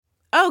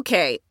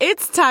Okay,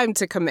 it's time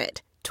to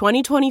commit.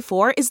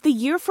 2024 is the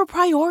year for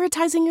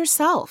prioritizing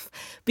yourself.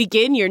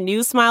 Begin your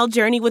new smile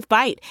journey with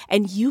Byte,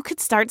 and you could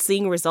start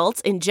seeing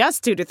results in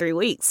just 2 to 3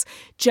 weeks.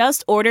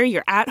 Just order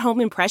your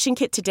at-home impression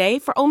kit today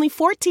for only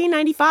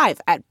 $14.95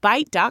 at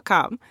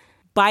Byte.com.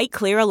 Byte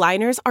Clear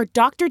aligners are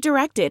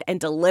doctor-directed and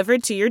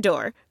delivered to your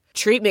door.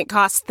 Treatment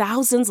costs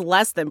thousands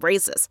less than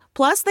braces.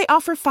 Plus, they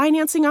offer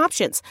financing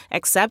options,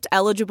 accept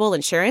eligible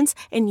insurance,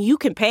 and you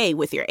can pay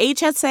with your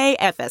HSA,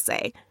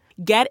 FSA.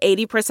 Get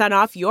 80%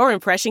 off your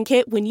impression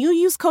kit when you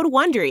use code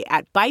WONDERY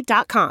at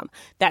Byte.com.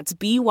 That's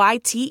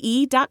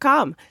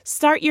BYTE.com.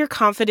 Start your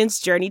confidence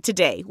journey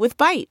today with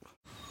Byte.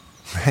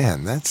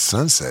 Man, that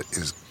sunset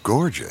is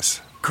gorgeous.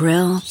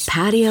 Grill,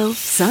 patio,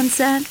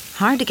 sunset.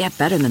 Hard to get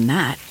better than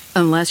that.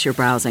 Unless you're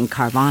browsing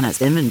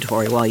Carvana's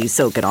inventory while you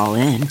soak it all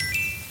in.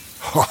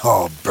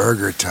 Oh,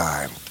 burger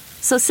time.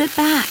 So sit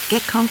back,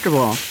 get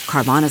comfortable.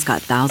 Carvana's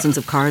got thousands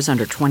of cars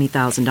under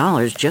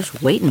 $20,000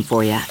 just waiting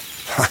for you.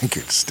 I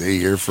could stay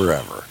here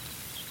forever.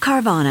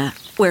 Carvana,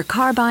 where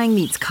car buying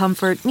meets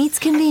comfort meets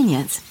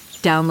convenience.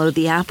 Download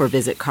the app or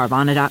visit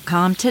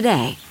Carvana.com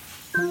today.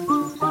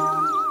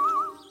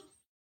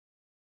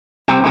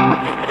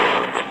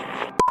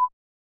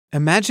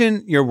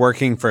 Imagine you're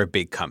working for a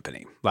big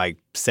company, like,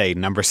 say,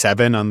 number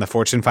 7 on the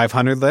Fortune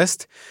 500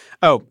 list.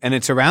 Oh, and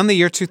it's around the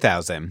year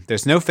 2000.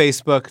 There's no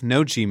Facebook,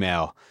 no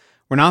Gmail.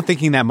 We're not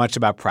thinking that much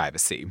about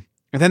privacy.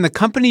 And then the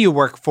company you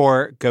work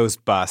for goes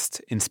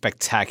bust in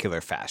spectacular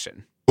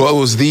fashion. Well, it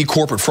was the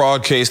corporate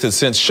fraud case that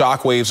sent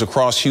shockwaves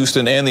across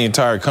Houston and the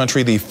entire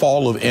country, the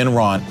fall of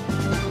Enron.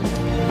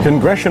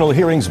 Congressional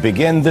hearings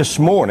begin this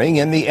morning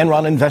in the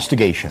Enron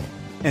investigation.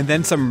 And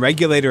then some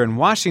regulator in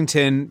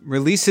Washington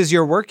releases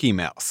your work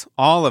emails,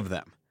 all of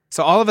them.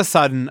 So all of a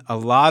sudden, a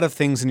lot of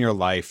things in your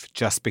life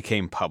just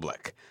became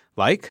public.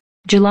 Like?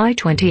 July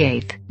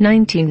 28,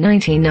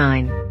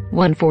 1999,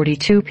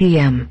 1:42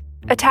 p.m.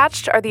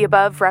 Attached are the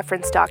above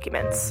referenced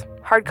documents.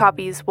 Hard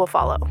copies will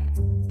follow.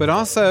 But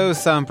also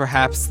some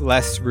perhaps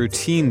less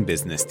routine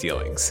business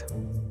dealings.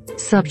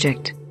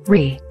 Subject,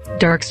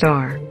 Dark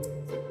Star.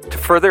 To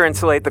further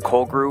insulate the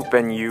coal group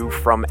and you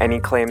from any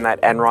claim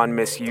that Enron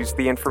misused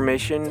the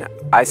information,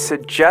 I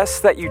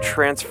suggest that you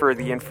transfer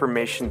the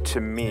information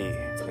to me,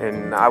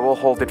 and I will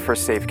hold it for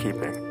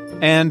safekeeping.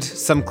 And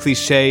some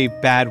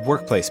cliché bad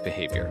workplace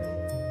behavior.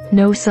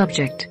 No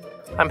subject.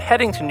 I'm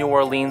heading to New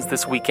Orleans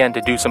this weekend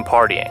to do some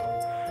partying.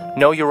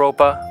 No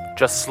Europa,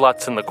 just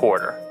sluts in the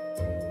quarter.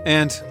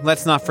 And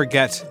let's not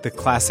forget the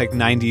classic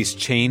 90s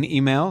chain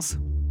emails.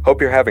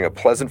 Hope you're having a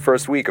pleasant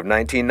first week of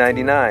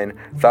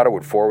 1999. Thought I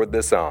would forward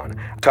this on.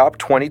 Top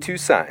 22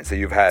 signs that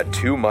you've had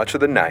too much of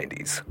the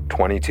 90s.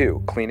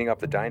 22. Cleaning up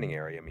the dining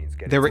area means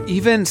getting... There were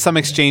even some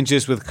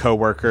exchanges with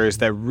coworkers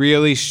that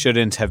really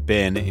shouldn't have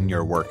been in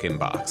your work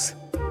inbox.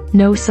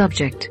 No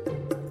subject.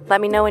 Let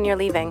me know when you're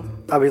leaving.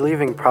 I'll be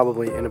leaving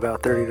probably in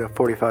about 30 to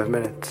 45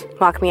 minutes.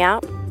 Walk me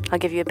out. I'll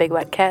give you a big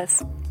wet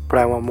kiss. But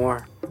I want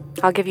more.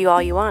 I'll give you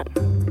all you want.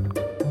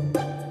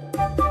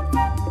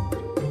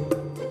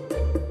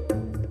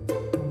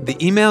 The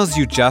emails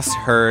you just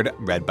heard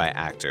read by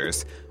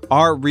actors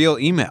are real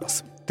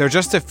emails. They're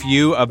just a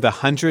few of the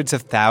hundreds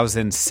of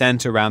thousands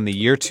sent around the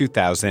year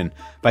 2000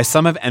 by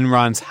some of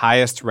Enron's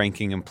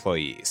highest-ranking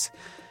employees.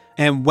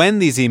 And when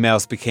these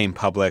emails became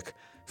public,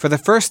 for the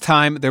first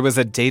time, there was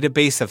a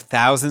database of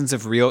thousands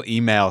of real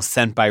emails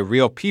sent by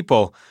real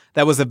people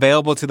that was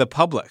available to the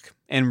public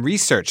and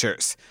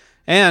researchers,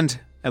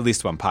 and at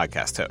least one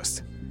podcast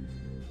host.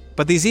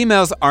 But these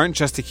emails aren't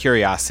just a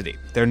curiosity.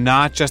 They're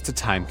not just a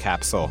time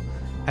capsule.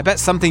 I bet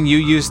something you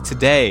use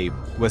today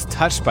was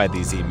touched by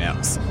these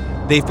emails.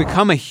 They've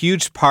become a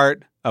huge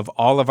part of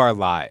all of our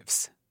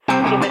lives.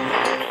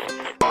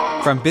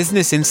 From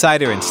Business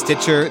Insider and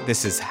Stitcher,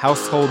 this is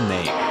Household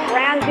Name.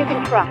 Brands you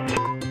can trust.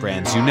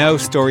 Brands you know,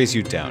 stories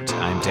you don't.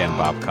 I'm Dan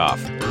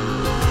Bobkoff.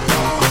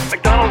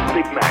 McDonald's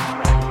Big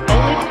Mac.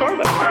 Only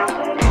Starbucks.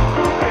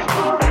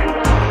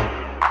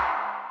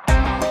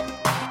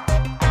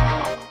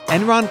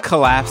 Enron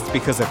collapsed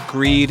because of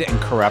greed and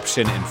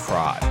corruption and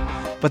fraud.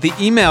 But the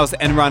emails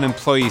Enron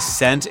employees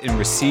sent and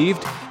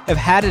received have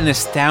had an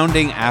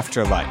astounding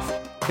afterlife.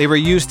 They were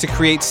used to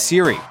create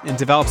Siri and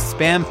develop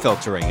spam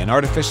filtering and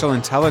artificial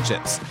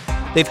intelligence.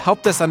 They've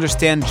helped us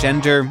understand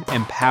gender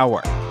and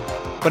power.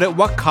 But at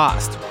what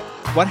cost?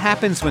 What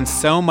happens when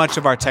so much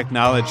of our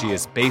technology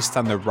is based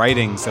on the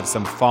writings of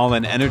some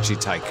fallen energy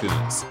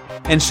tycoons?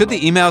 And should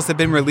the emails have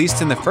been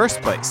released in the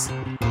first place?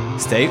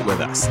 Stay with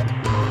us.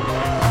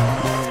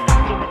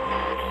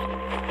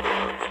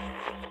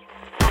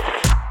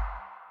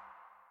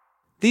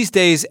 These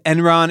days,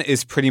 Enron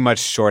is pretty much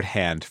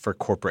shorthand for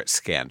corporate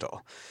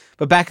scandal.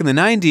 But back in the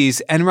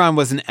 90s, Enron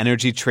was an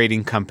energy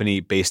trading company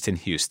based in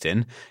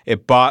Houston.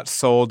 It bought,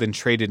 sold, and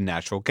traded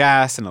natural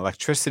gas and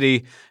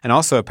electricity, and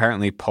also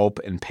apparently pulp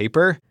and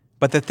paper.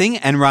 But the thing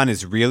Enron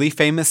is really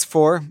famous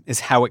for is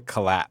how it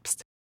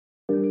collapsed.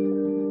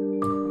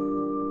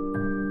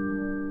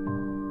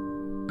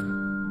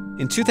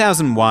 In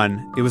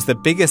 2001, it was the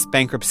biggest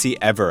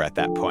bankruptcy ever at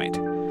that point.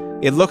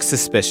 It looked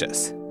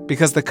suspicious.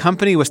 because the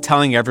company was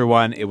telling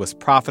everyone it was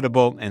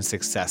profitable and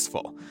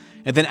successful.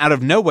 And then out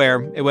of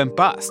nowhere, it went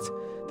bust.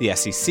 The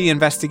SEC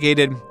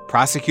investigated,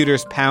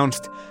 prosecutors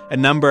pounced, a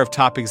number of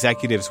top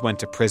executives went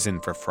to prison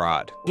for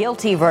fraud.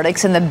 Guilty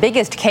verdicts in the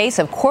biggest case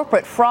of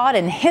corporate fraud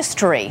in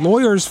history.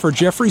 Lawyers for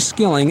Jeffrey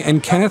Skilling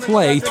and Kenneth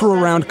Lay threw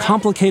around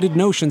complicated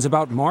notions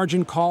about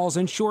margin calls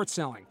and short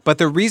selling. But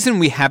the reason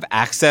we have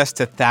access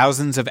to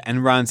thousands of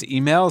Enron's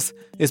emails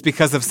is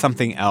because of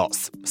something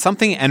else,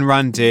 something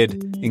Enron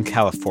did in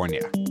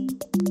California.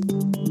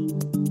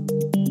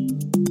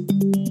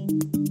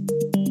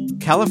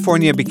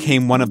 California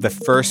became one of the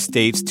first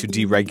states to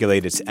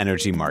deregulate its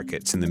energy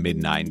markets in the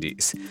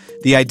mid-90s.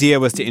 The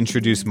idea was to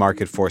introduce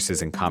market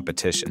forces and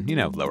competition,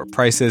 lower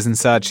prices and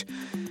such.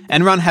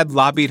 Enron had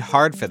lobbied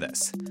hard for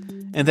this.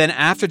 And then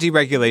after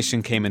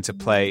deregulation came into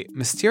play,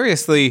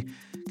 mysteriously,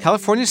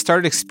 California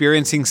started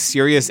experiencing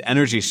serious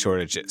energy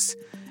shortages.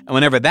 And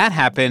whenever that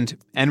happened,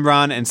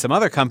 Enron and some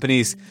other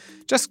companies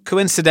just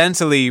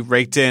coincidentally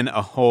raked in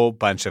a whole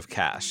bunch of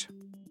cash.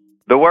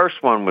 The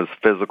worst one was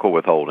physical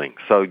withholding.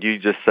 So you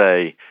just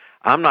say,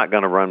 I'm not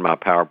going to run my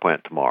power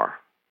plant tomorrow.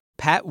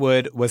 Pat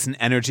Wood was an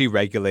energy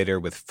regulator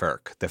with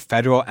FERC, the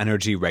Federal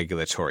Energy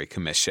Regulatory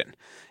Commission.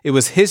 It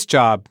was his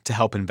job to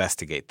help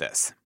investigate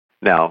this.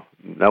 Now,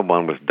 no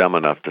one was dumb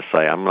enough to say,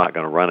 I'm not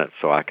going to run it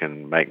so I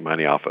can make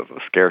money off of a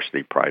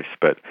scarcity price.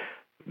 But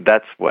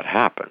that's what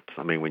happens.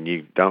 I mean, when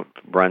you don't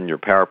run your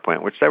power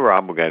plant, which they were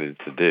obligated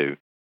to do.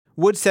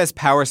 Wood says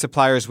power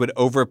suppliers would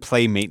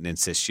overplay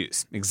maintenance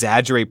issues,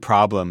 exaggerate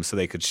problems so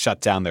they could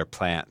shut down their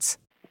plants.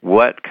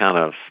 What kind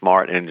of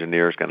smart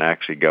engineers can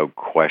actually go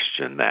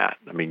question that?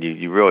 I mean,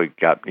 you really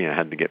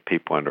had to get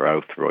people under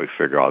oath to really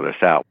figure all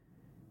this out.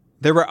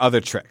 There were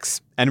other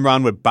tricks.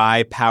 Enron would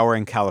buy power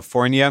in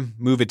California,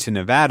 move it to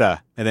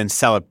Nevada, and then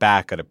sell it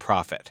back at a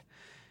profit.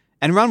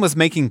 Enron was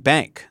making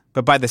bank,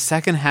 but by the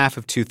second half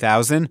of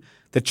 2000,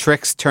 the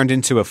tricks turned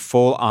into a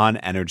full-on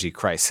energy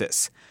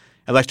crisis.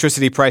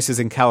 Electricity prices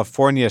in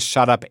California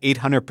shot up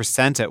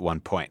 800% at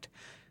one point.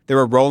 There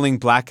were rolling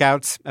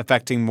blackouts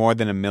affecting more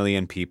than 1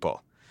 million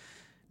people.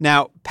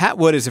 Now, Pat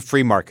Wood is a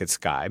free markets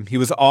guy. He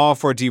was all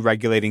for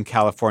deregulating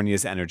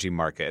California's energy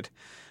market.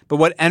 But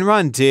what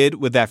Enron did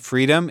with that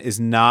freedom is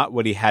not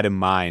what he had in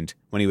mind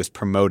when he was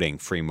promoting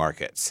free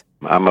markets.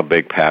 I'm a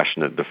big,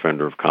 passionate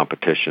defender of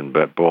competition,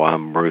 but, boy,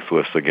 I'm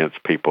ruthless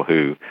against people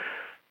who,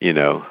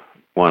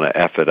 want to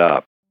F it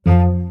up.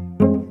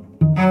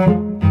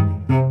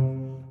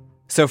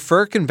 So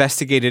FERC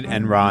investigated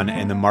Enron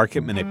and the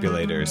market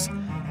manipulators,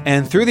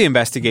 and through the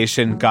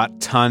investigation got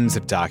tons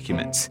of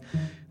documents,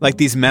 like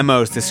these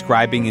memos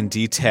describing in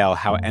detail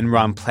how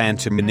Enron planned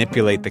to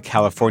manipulate the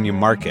California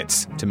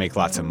markets to make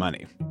lots of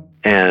money.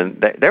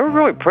 And they were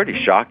really pretty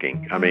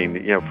shocking. I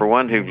mean, for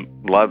one who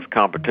loves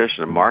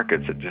competition and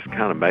markets, it just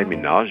kind of made me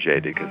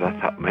nauseated because I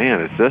thought,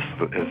 man, is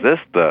this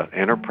the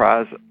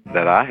enterprise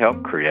that I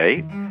helped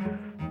create?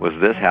 Was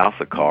this house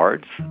of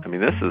cards? I mean,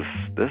 this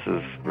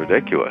is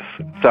ridiculous.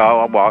 So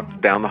I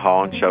walked down the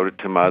hall and showed it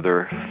to my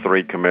other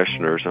 3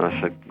 commissioners, and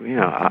I said,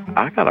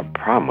 I got a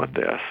problem with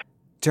this.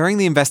 During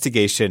the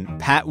investigation,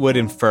 Pat Wood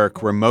and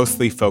FERC were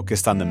mostly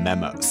focused on the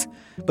memos,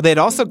 but they'd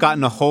also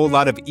gotten a whole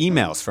lot of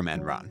emails from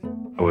Enron.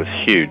 It was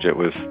huge. It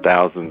was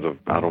thousands of,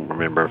 I don't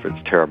remember if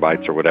it's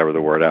terabytes or whatever the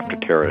word after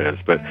tera is,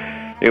 but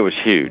it was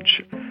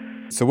huge.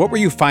 So what were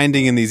you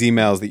finding in these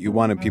emails that you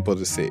wanted people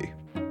to see?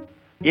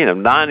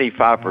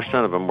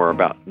 95% of them were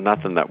about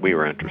nothing that we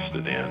were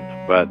interested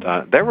in. But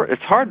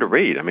it's hard to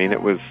read. I mean,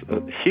 it was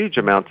huge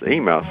amounts of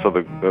emails. So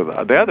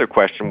the other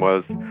question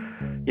was,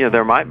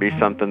 there might be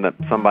something that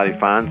somebody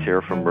finds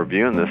here from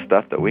reviewing this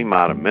stuff that we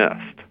might have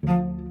missed.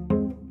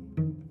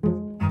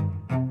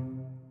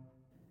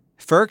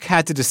 FERC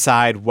had to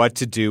decide what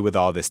to do with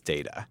all this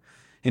data.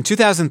 In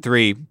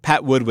 2003,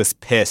 Pat Wood was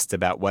pissed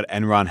about what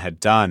Enron had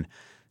done,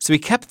 so he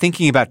kept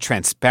thinking about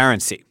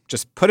transparency.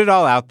 Just put it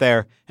all out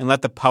there and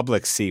let the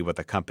public see what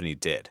the company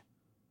did.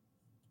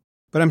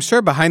 But I'm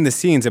sure behind the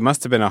scenes, it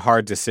must have been a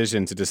hard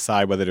decision to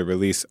decide whether to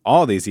release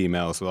all these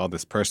emails with all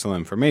this personal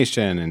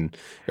information and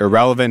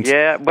irrelevant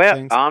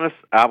things.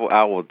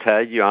 I will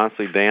tell you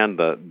honestly, Dan,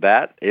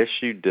 that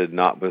issue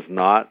was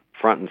not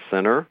front and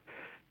center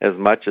as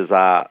much as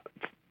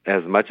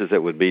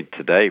it would be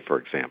today, for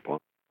example.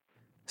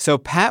 So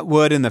Pat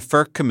Wood and the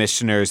FERC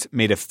commissioners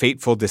made a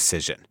fateful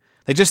decision.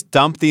 They just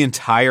dumped the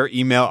entire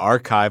email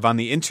archive on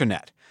the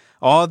internet.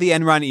 All the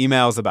Enron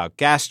emails about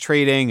gas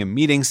trading and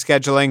meeting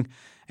scheduling,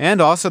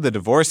 and also the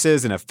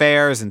divorces and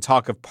affairs and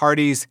talk of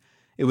parties,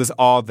 it was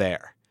all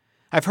there.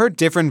 I've heard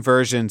different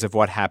versions of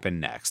what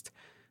happened next.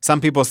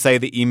 Some people say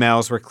the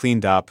emails were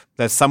cleaned up,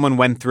 that someone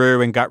went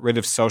through and got rid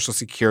of social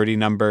security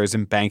numbers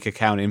and bank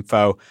account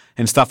info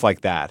and stuff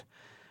like that.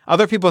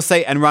 Other people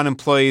say Enron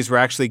employees were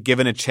actually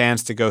given a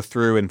chance to go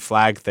through and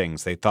flag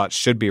things they thought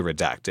should be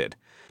redacted.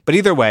 But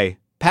either way,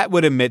 Pat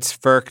Wood admits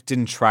FERC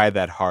didn't try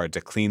that hard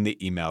to clean the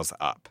emails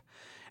up.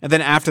 And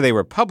then after they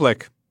were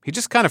public, he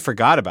just kind of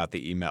forgot about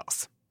the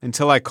emails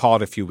until I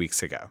called a few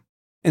weeks ago.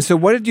 And so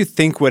what did you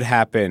think would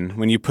happen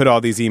when you put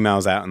all these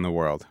emails out in the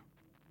world?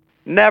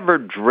 Never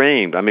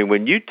dreamed. I mean,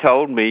 when you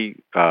told me,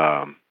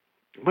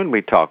 when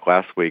we talked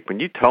last week, when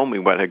you told me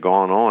what had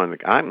gone on,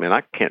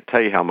 I can't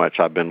tell you how much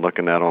I've been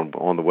looking at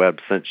on the web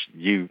since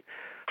you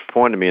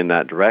pointed me in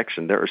that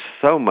direction. There is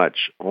so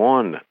much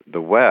on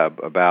the web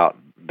about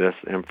this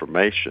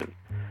information,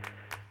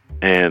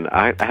 and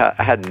I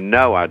had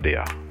no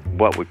idea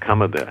what would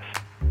come of this.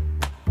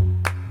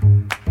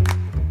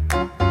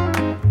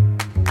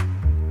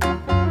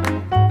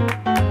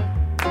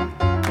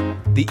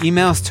 The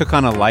emails took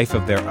on a life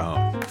of their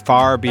own,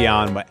 far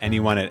beyond what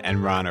anyone at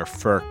Enron or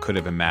FERC could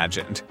have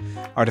imagined.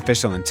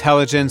 Artificial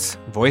intelligence,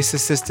 voice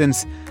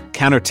assistants,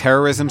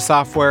 counterterrorism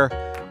software,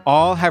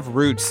 all have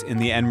roots in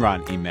the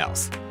Enron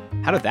emails.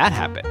 How did that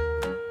happen?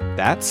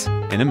 That's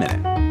in a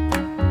minute.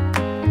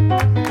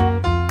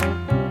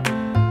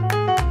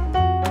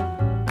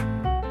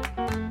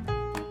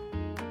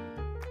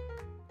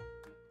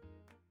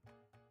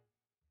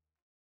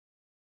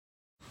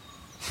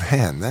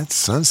 Man, that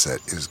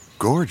sunset is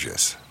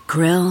gorgeous.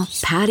 Grill,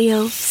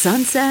 patio,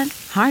 sunset.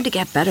 Hard to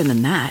get better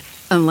than that.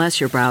 Unless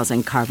you're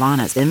browsing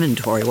Carvana's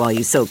inventory while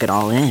you soak it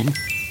all in.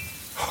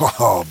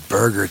 Oh,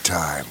 burger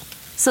time.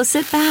 So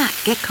sit back,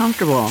 get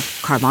comfortable.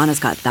 Carvana's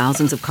got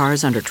thousands of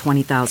cars under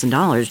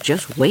 $20,000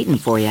 just waiting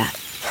for you.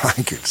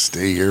 I could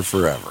stay here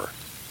forever.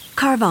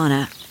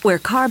 Carvana, where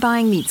car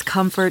buying meets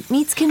comfort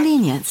meets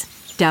convenience.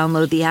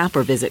 Download the app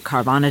or visit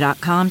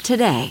Carvana.com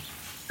today.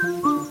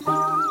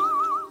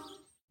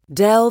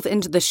 Delve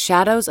into the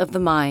shadows of the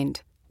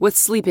mind with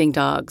Sleeping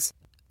Dogs,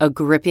 a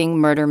gripping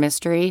murder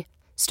mystery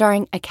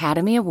starring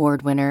Academy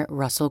Award winner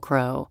Russell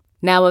Crowe.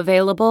 Now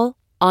available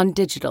on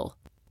digital.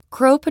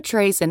 Crowe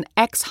portrays an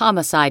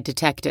ex-homicide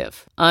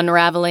detective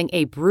unraveling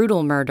a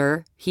brutal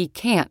murder he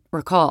can't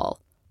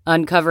recall.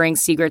 Uncovering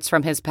secrets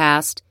from his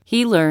past,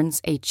 he learns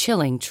a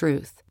chilling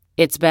truth.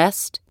 It's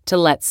best to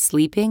let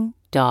sleeping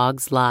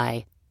dogs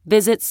lie.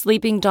 Visit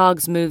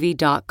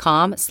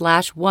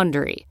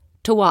sleepingdogsmovie.com/Wondery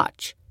to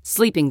watch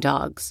Sleeping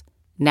Dogs,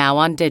 now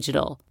on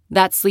digital.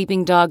 That's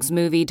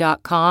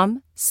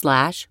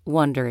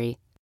sleepingdogsmovie.com/Wondery.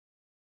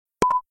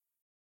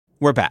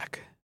 We're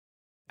back.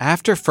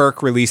 After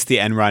FERC released the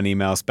Enron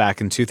emails back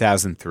in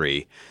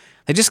 2003,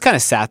 they just kind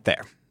of sat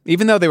there.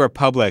 Even though they were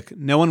public,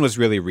 no one was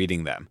really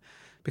reading them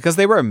because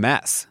they were a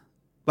mess.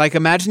 Like,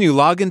 imagine you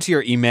log into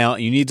your email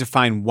and you need to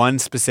find one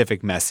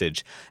specific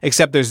message,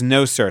 except there's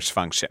no search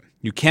function.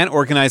 You can't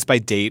organize by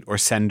date or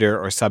sender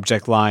or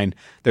subject line.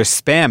 There's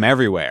spam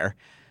everywhere.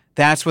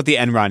 That's what the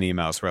Enron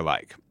emails were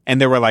like, and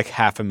there were like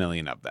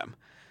 500,000 of them.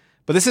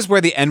 But this is where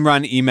the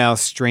Enron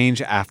email's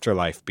strange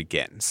afterlife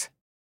begins.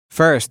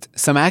 First,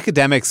 some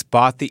academics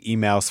bought the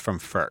emails from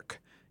FERC.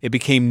 It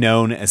became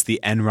known as the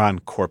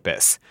Enron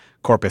corpus.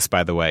 Corpus,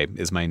 by the way,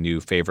 is my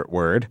new favorite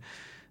word.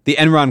 The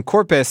Enron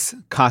corpus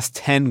cost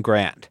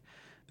 $10,000.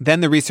 Then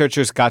the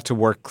researchers got to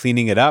work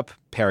cleaning it up,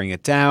 paring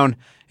it down,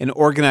 and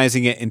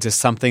organizing it into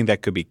something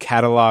that could be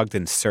cataloged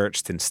and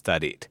searched and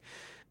studied.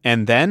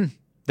 And then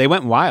they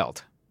went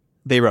wild.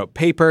 They wrote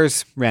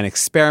papers, ran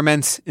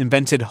experiments,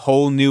 invented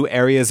whole new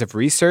areas of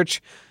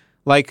research,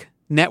 like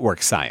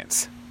network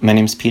science. My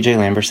name's PJ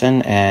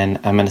Lamberson, and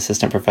I'm an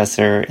assistant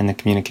professor in the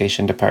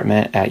communication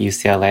department at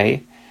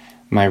UCLA.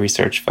 My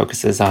research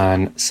focuses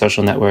on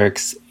social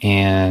networks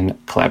and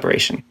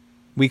collaboration.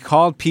 We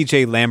called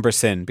PJ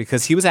Lamberson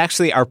because he was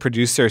actually our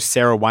producer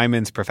Sarah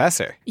Wyman's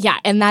professor. Yeah,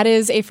 and that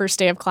is a first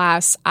day of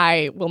class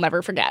I will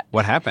never forget.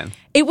 What happened?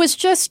 It was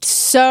just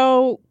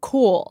so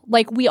cool.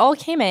 Like, we all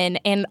came in,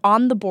 and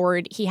on the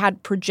board, he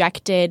had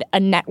projected a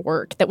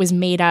network that was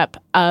made up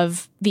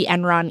of the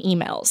Enron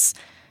emails.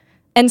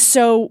 And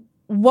so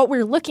what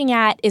we're looking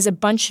at is a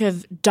bunch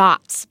of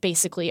dots,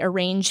 basically,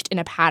 arranged in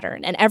a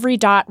pattern. And every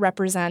dot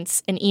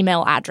represents an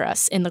email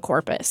address in the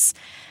corpus.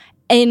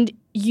 And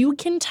you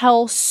can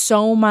tell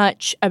so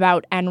much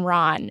about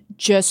Enron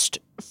just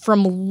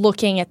from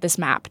looking at this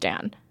map,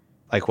 Dan.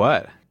 Like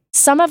what?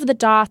 Some of the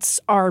dots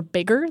are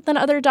bigger than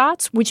other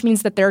dots, which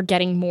means that they're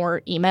getting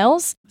more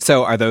emails.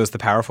 So are those the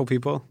powerful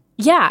people?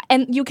 Yeah,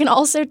 and you can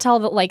also tell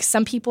that, like,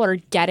 some people are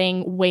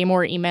getting way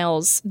more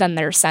emails than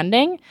they're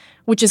sending,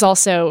 which is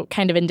also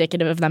kind of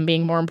indicative of them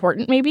being more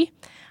important, maybe.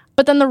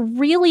 But then the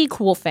really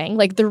cool thing,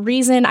 like the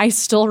reason I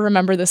still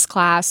remember this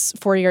class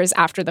 4 years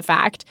after the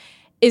fact,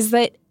 is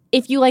that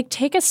if you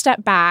take a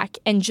step back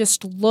and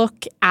just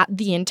look at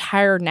the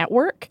entire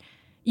network,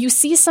 you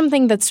see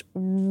something that's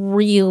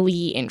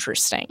really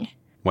interesting.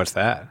 What's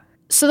that?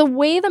 So the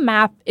way the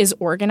map is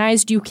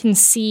organized, you can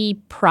see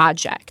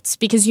projects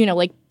because,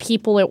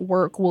 people at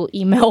work will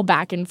email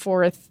back and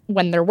forth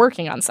when they're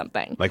working on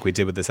something. Like we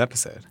did with this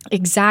episode.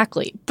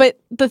 Exactly. But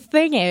the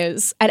thing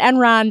is, at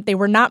Enron, they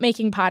were not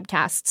making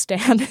podcasts,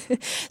 Dan.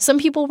 Some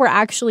people were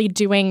actually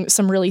doing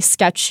some really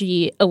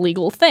sketchy,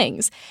 illegal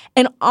things.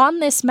 And on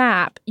this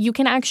map, you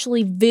can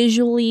actually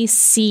visually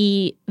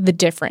see the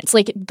difference.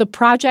 Like, the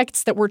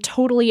projects that were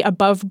totally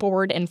above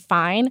board and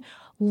fine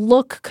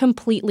look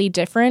completely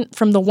different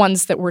from the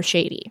ones that were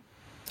shady.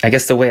 I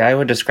guess the way I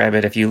would describe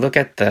it, if you look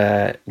at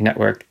the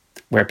network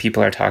where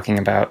people are talking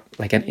about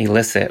like an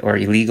illicit or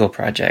illegal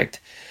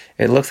project,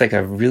 it looks like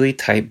a really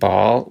tight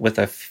ball with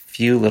a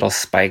few little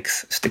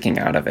spikes sticking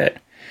out of it.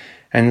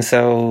 And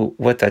so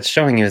what that's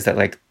showing you is that,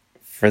 like,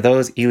 for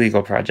those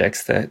illegal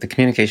projects, the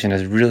communication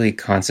is really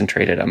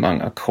concentrated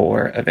among a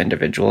core of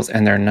individuals,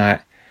 and they're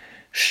not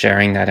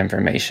sharing that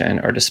information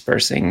or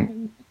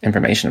dispersing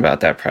information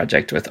about that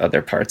project with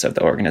other parts of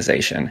the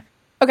organization.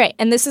 Okay,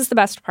 and this is the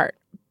best part,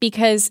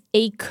 because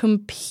a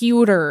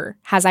computer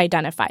has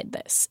identified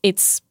this.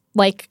 It's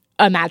like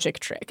a magic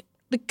trick.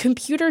 The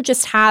computer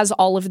just has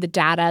all of the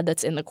data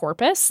that's in the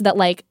corpus that,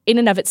 like, in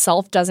and of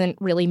itself doesn't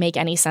really make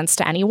any sense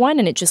to anyone,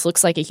 and it just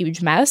looks like a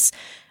huge mess.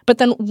 But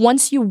then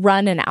once you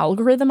run an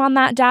algorithm on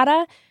that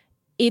data,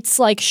 it's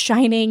like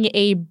shining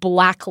a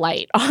black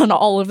light on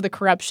all of the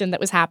corruption that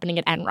was happening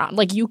at Enron.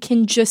 Like, you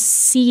can just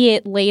see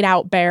it laid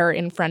out bare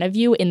in front of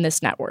you in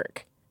this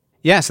network.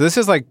 Yeah, so this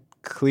is like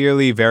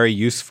clearly very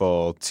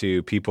useful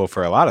to people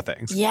for a lot of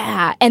things.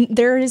 Yeah, and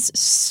there is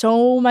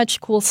so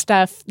much cool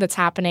stuff that's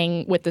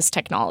happening with this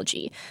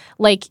technology.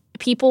 Like,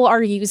 people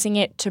are using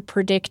it to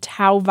predict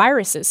how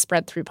viruses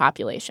spread through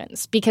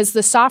populations, because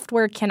the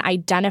software can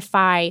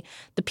identify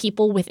the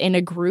people within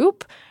a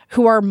group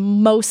who are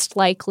most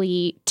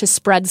likely to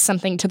spread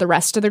something to the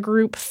rest of the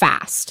group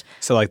fast.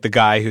 So, like, the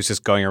guy who's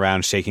just going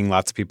around shaking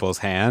lots of people's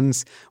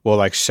hands will,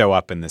 like, show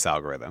up in this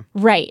algorithm.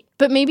 Right.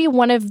 But maybe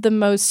one of the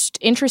most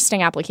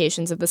interesting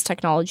applications of this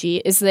technology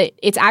is that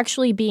it's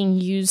actually being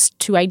used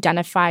to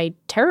identify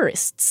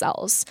terrorist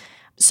cells.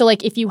 So,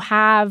 like, if you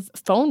have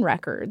phone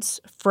records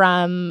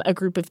from a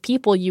group of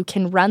people, you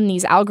can run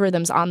these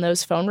algorithms on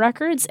those phone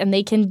records, and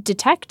they can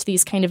detect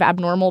these kind of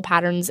abnormal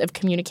patterns of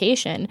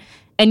communication.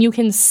 And you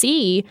can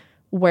see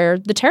where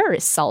the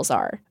terrorist cells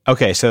are.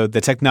 Okay, so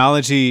the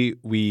technology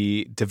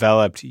we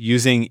developed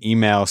using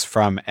emails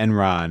from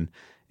Enron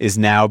is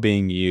now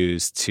being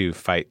used to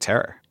fight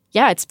terror.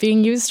 Yeah, it's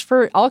being used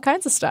for all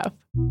kinds of stuff.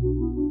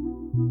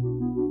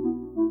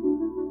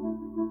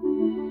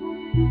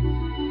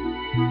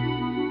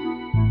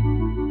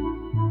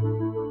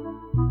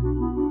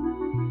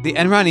 The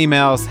Enron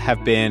emails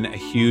have been a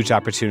huge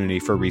opportunity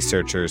for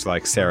researchers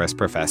like Sarah's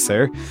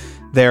professor.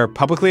 They're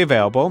publicly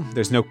available.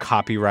 There's no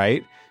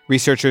copyright.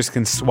 Researchers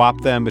can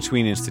swap them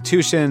between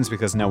institutions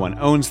because no one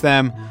owns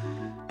them.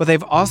 But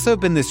they've also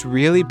been this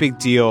really big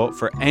deal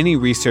for any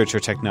research or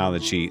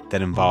technology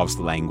that involves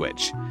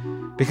language.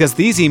 Because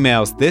these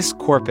emails, this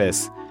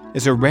corpus,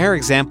 is a rare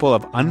example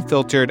of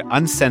unfiltered,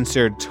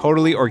 uncensored,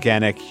 totally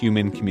organic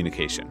human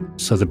communication.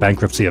 So the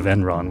bankruptcy of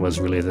Enron was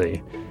really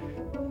the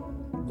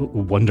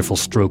wonderful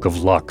stroke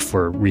of luck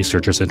for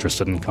researchers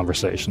interested in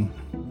conversation.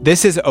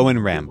 This is Owen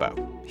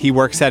Rambo. He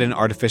works at an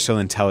artificial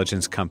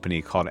intelligence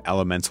company called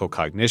Elemental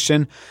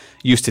Cognition,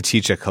 used to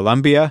teach at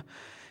Columbia.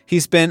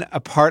 He's been a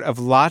part of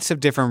lots of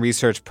different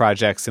research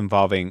projects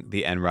involving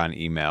the Enron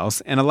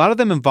emails, and a lot of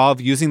them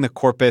involve using the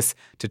corpus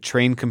to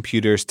train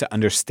computers to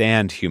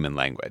understand human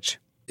language.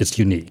 It's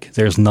unique.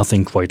 There's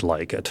nothing quite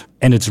like it.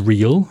 And it's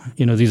real.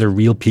 You know, these are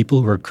real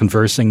people who are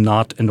conversing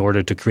not in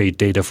order to create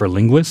data for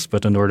linguists,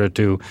 but in order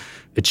to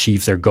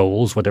achieve their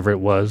goals, whatever it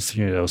was,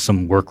 you know,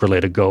 some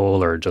work-related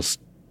goal or just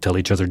tell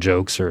each other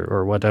jokes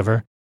or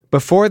whatever.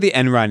 Before the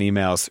Enron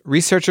emails,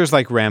 researchers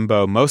like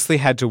Rambo mostly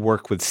had to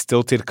work with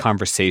stilted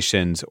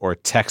conversations or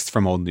text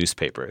from old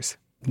newspapers.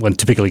 One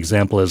typical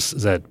example is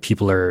that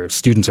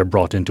students are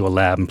brought into a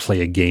lab and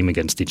play a game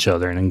against each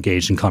other and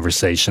engage in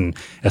conversation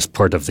as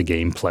part of the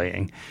game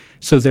playing.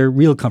 So they're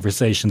real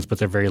conversations, but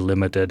they're very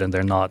limited and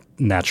they're not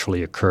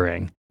naturally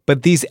occurring.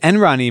 But these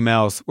Enron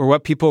emails were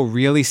what people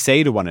really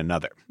say to one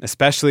another,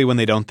 especially when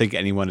they don't think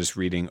anyone is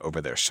reading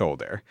over their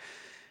shoulder.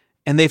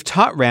 And they've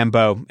taught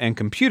Rambo and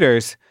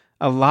computers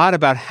a lot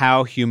about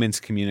how humans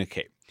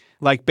communicate.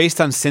 Like, based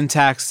on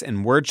syntax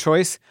and word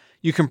choice,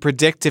 you can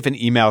predict if an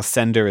email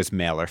sender is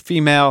male or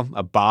female,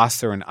 a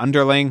boss or an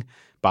underling.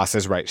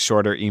 Bosses write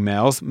shorter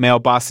emails. Male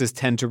bosses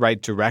tend to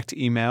write direct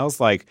emails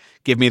like,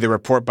 give me the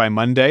report by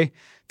Monday.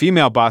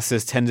 Female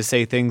bosses tend to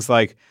say things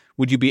like,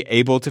 would you be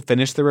able to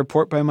finish the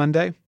report by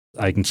Monday?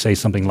 I can say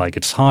something like,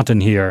 it's hot in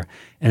here,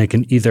 and it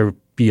can either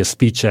be a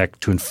speech check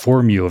to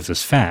inform you of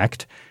this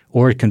fact,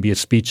 or it can be a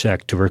speech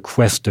check to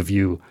request of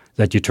you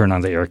that you turn on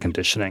the air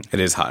conditioning.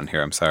 It is hot in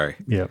here, I'm sorry.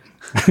 Yeah.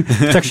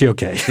 It's actually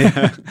okay.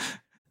 Yeah.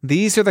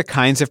 These are the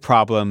kinds of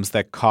problems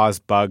that cause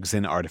bugs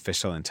in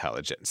artificial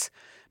intelligence.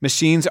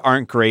 Machines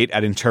aren't great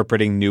at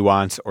interpreting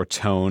nuance or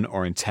tone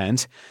or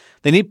intent.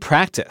 They need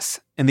practice,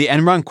 and the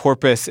Enron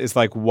corpus is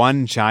like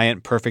one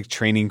giant perfect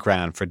training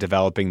ground for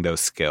developing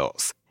those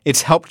skills.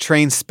 It's helped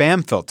train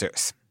spam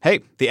filters. Hey,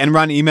 the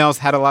Enron emails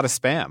had a lot of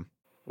spam.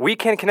 We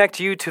can connect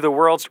you to the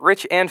world's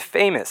rich and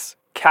famous.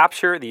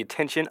 Capture the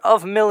attention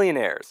of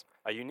millionaires.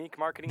 A unique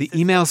marketing The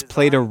emails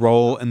played a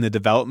role in the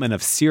development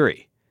of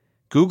Siri.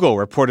 Google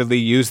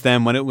reportedly used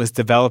them when it was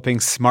developing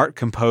Smart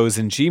Compose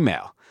in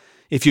Gmail.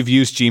 If you've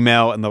used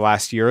Gmail in the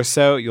last year or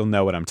so, you'll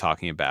know what I'm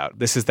talking about.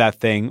 This is that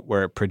thing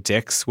where it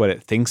predicts what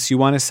it thinks you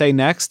want to say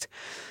next.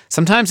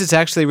 Sometimes it's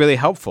actually really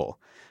helpful,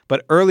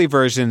 but early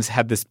versions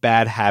had this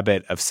bad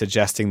habit of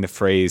suggesting the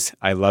phrase,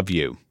 I love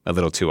you, a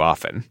little too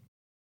often.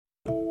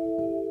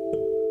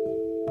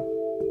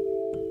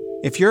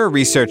 If you're a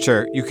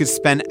researcher, you could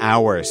spend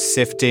hours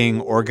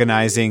sifting,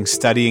 organizing,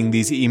 studying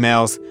these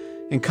emails,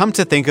 and come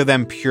to think of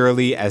them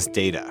purely as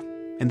data.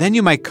 And then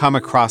you might come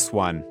across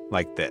one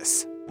like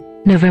this.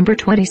 November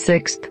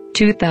 26th,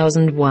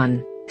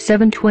 2001,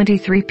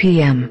 7:23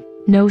 p.m.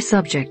 No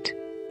subject.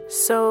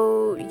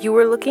 So, you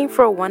were looking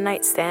for a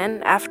one-night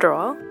stand after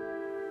all?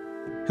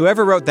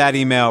 Whoever wrote that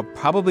email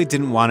probably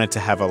didn't want it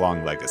to have a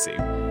long legacy.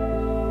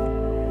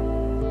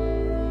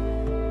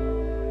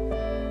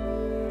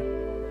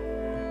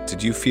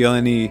 Did you feel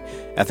any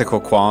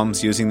ethical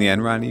qualms using the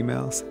Enron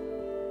emails?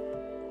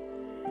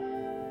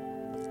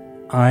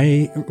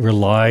 I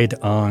relied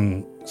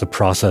on the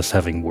process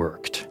having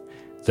worked.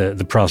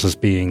 The process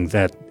being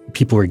that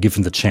people were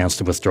given the chance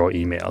to withdraw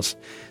emails.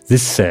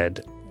 This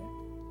said,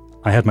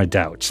 I had my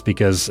doubts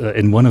because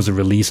in one of the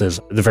releases,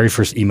 the very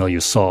first email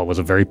you saw was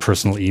a very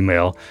personal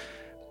email,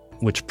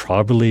 which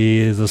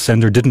probably the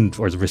sender didn't,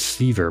 or the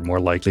receiver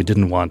more likely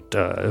didn't want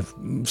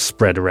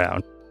spread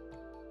around.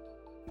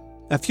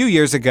 A few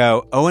years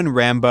ago, Owen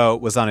Rambo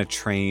was on a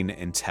train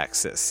in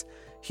Texas.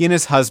 He and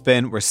his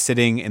husband were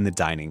sitting in the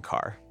dining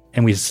car.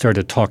 And we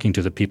started talking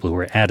to the people who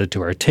were added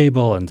to our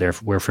table, and they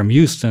were from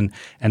Houston.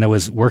 And I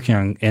was working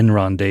on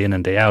Enron day in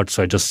and day out,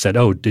 so I just said,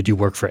 "Oh, did you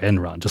work for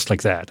Enron?" Just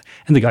like that.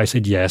 And the guy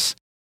said yes.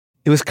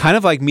 It was kind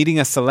of like meeting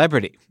a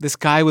celebrity. This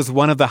guy was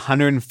one of the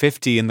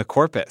 150 in the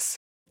corpus.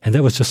 And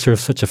that was just sort of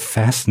such a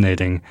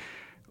fascinating,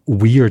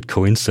 weird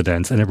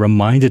coincidence. And it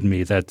reminded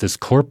me that this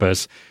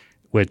corpus,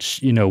 which,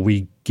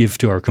 we give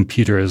to our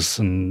computers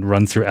and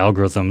run through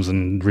algorithms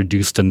and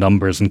reduce to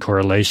numbers and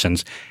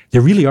correlations,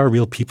 there really are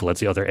real people at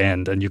the other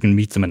end, and you can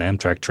meet them in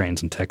Amtrak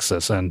trains in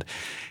Texas. And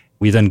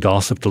we then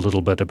gossiped a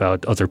little bit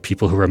about other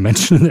people who were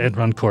mentioned in the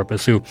Enron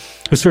corpus who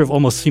sort of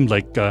almost seemed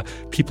like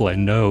people I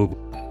know.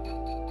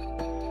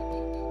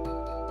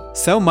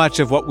 So much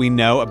of what we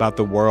know about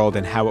the world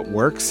and how it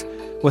works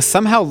was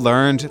somehow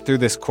learned through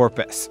this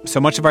corpus.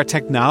 So much of our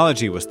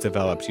technology was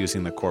developed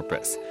using the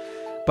corpus.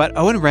 But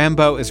Owen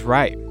Rambo is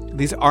right.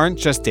 These aren't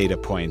just data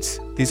points.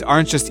 These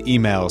aren't just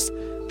emails.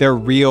 They're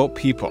real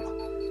people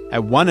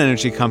at one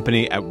energy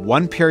company at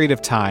one period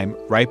of time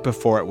right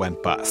before it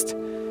went bust.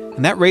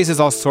 And that raises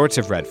all sorts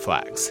of red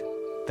flags.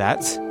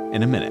 That's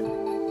in a minute.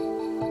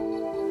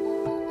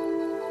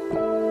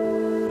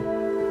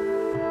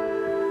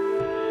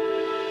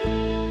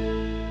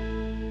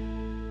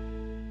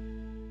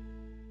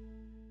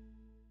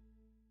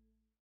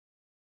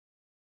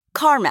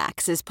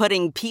 CarMax is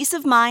putting peace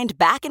of mind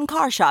back in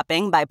car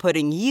shopping by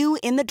putting you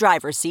in the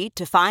driver's seat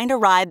to find a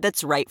ride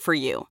that's right for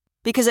you.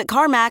 Because at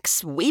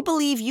CarMax, we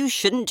believe you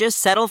shouldn't just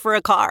settle for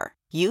a car.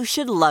 You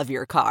should love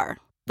your car.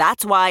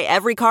 That's why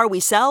every car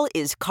we sell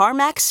is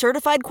CarMax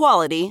certified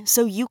quality,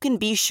 so you can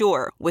be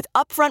sure with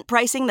upfront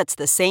pricing that's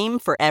the same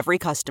for every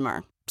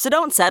customer. So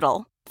don't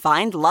settle.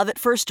 Find love at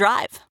first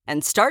drive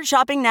and start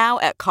shopping now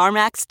at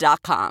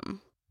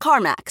CarMax.com.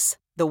 CarMax,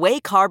 the way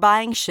car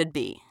buying should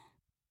be.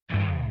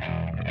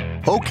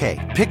 Okay,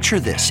 picture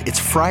this. It's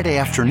Friday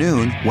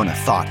afternoon when a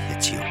thought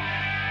hits you.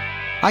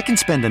 I can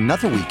spend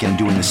another weekend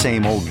doing the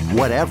same old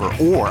whatever,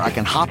 or I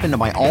can hop into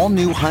my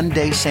all-new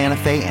Hyundai Santa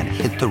Fe and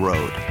hit the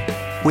road.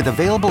 With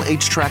available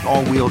H-Track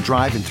all-wheel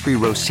drive and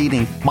 3-row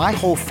seating, my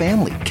whole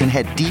family can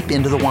head deep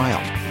into the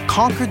wild.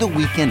 Conquer the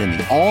weekend in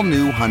the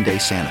all-new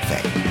Hyundai Santa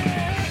Fe.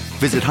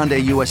 Visit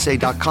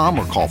HyundaiUSA.com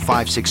or call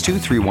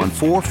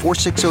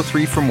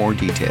 562-314-4603 for more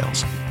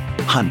details.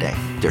 Hyundai,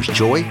 there's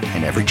joy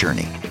in every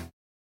journey.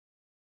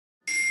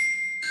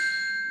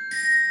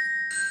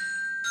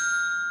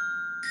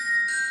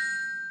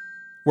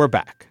 We're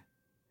back.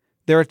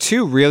 There are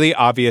two really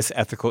obvious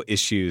ethical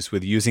issues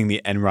with using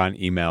the Enron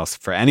emails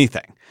for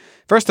anything.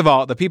 First of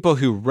all, the people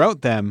who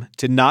wrote them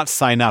did not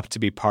sign up to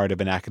be part of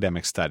an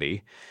academic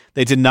study.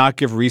 They did not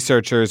give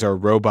researchers or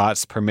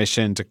robots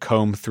permission to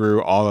comb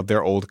through all of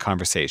their old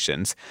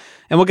conversations.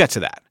 And we'll get to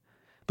that.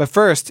 But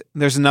first,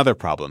 there's another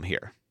problem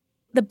here.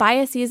 The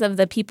biases of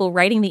the people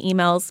writing the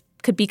emails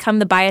could become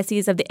the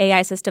biases of the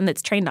AI system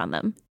that's trained on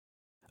them.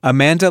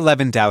 Amanda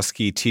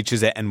Lewandowski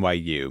teaches at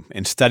NYU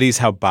and studies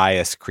how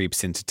bias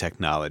creeps into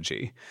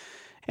technology.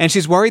 And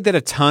she's worried that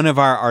a ton of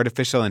our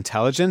artificial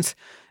intelligence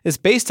is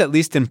based at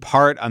least in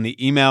part on the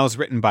emails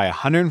written by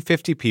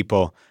 150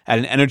 people at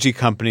an energy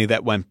company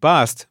that went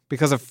bust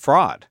because of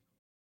fraud.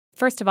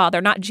 First of all,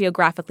 they're not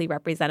geographically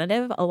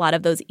representative. A lot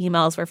of those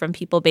emails were from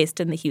people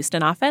based in the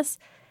Houston office.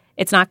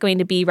 It's not going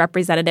to be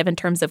representative in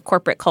terms of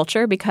corporate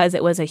culture because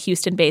it was a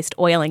Houston-based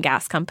oil and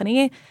gas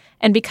company.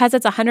 And because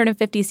it's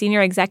 150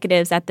 senior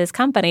executives at this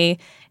company,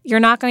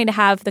 you're not going to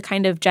have the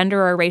kind of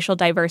gender or racial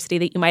diversity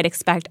that you might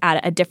expect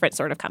at a different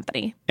sort of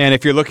company. And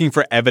if you're looking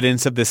for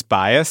evidence of this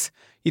bias,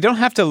 you don't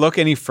have to look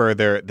any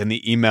further than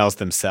the emails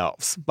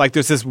themselves. Like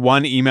there's this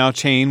one email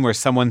chain where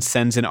someone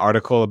sends an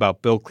article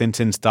about Bill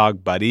Clinton's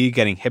dog Buddy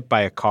getting hit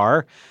by a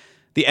car.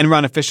 The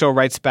Enron official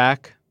writes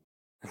back,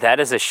 "That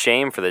is a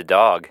shame for the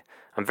dog.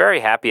 I'm very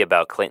happy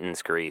about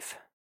Clinton's grief."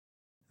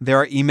 There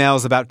are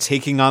emails about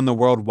taking on the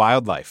World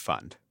Wildlife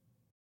Fund.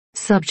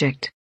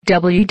 Subject: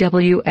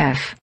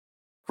 WWF.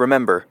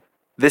 Remember,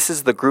 This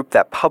is the group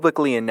that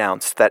publicly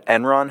announced that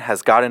Enron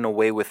has gotten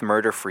away with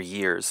murder for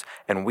years,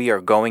 and we are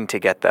going to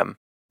get them.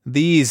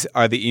 These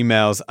are the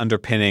emails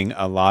underpinning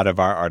a lot of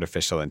our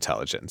artificial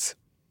intelligence.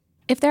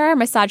 If there are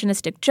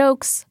misogynistic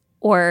jokes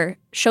or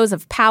shows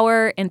of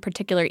power in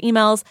particular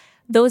emails,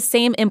 those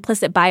same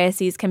implicit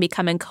biases can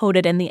become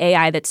encoded in the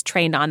AI that's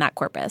trained on that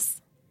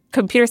corpus.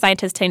 Computer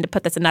scientists tend to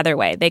put this another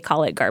way. They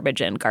call it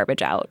garbage in,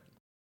 garbage out.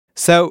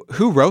 So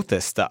who wrote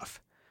this stuff?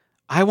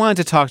 I wanted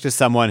to talk to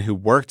someone who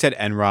worked at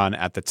Enron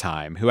at the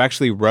time, who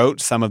actually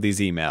wrote some of these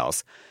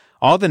emails.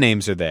 All the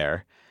names are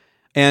there.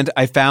 And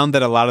I found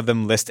that a lot of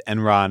them list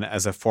Enron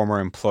as a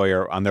former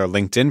employer on their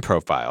LinkedIn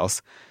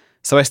profiles.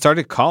 So I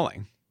started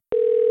calling.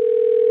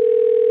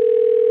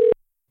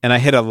 And I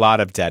hit a lot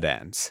of dead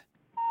ends.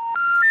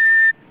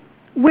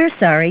 We're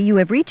sorry, you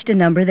have reached a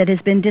number that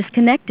has been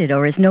disconnected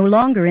or is no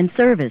longer in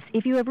service.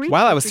 If you have reached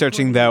While I was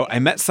searching, though, I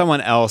met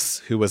someone else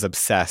who was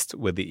obsessed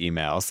with the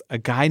emails, a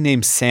guy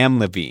named Sam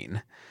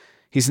Levine.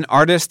 He's an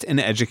artist and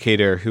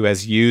educator who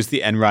has used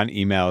the Enron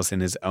emails in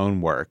his own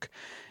work.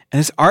 And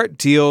his art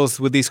deals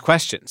with these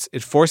questions.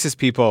 It forces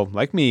people,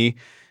 like me,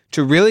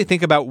 to really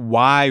think about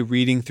why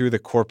reading through the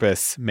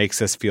corpus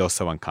makes us feel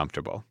so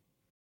uncomfortable.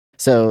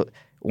 So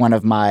one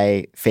of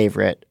my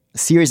favorite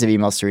series of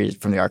emails to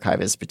read from the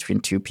archive is between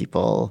two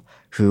people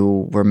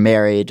who were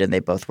married and they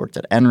both worked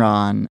at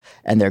Enron,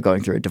 and they're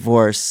going through a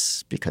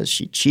divorce because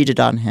she cheated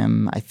on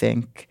him, I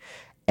think.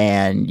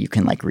 And you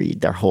can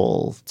read their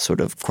whole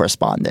sort of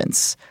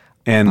correspondence.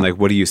 And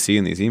what do you see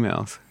in these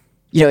emails?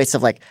 It's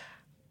stuff like,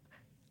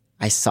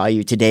 I saw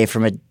you today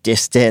from a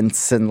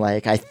distance and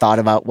I thought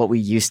about what we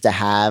used to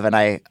have and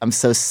I'm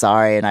so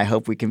sorry and I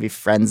hope we can be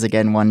friends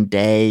again one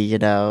day,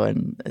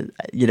 and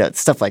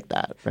stuff like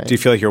that. Right? Do you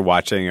feel like you're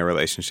watching a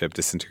relationship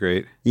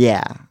disintegrate?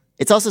 Yeah.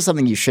 It's also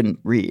something you shouldn't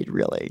read,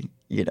 really,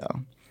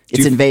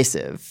 It's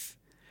invasive.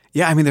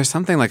 Yeah, I mean, there's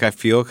something I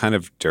feel kind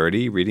of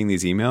dirty reading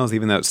these emails,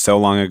 even though it's so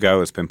long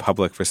ago, it's been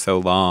public for so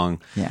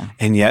long. Yeah.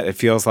 And yet it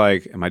feels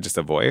like, am I just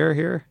a voyeur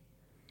here?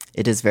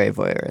 It is very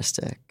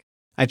voyeuristic.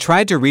 I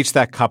tried to reach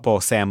that couple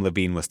Sam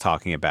Levine was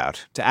talking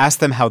about, to ask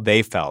them how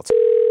they felt,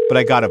 but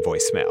I got a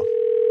voicemail.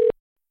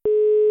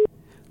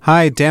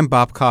 Hi, Dan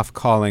Bobkoff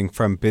calling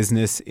from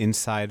Business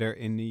Insider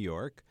in New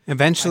York.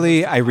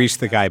 Eventually, I reached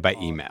the guy by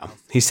email.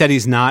 He said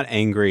he's not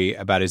angry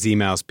about his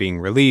emails being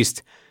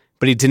released,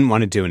 but he didn't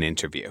want to do an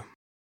interview.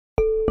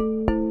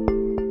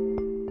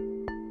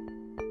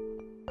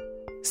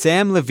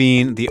 Sam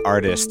Levine, the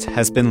artist,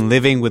 has been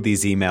living with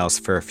these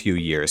emails for a few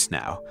years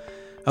now.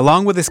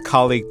 Along with his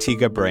colleague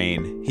Tiga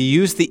Brain, he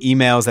used the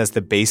emails as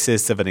the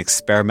basis of an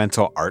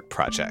experimental art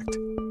project.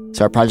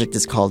 So our project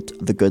is called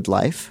The Good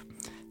Life.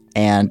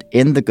 And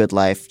in The Good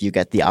Life, you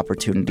get the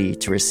opportunity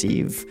to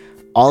receive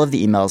all of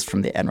the emails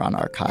from the Enron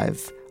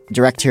archive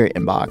direct to your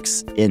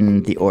inbox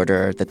in the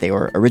order that they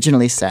were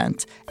originally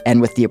sent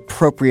and with the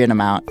appropriate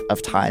amount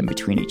of time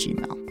between each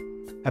email.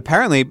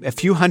 Apparently, a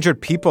few hundred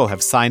people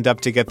have signed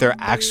up to get their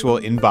actual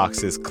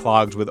inboxes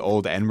clogged with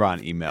old Enron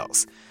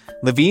emails.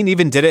 Levine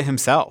even did it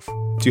himself.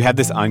 Do you have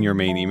this on your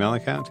main email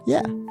account?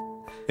 Yeah.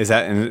 Is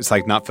that, and it's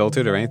not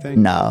filtered or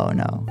anything? No.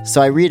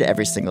 So I read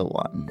every single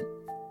one.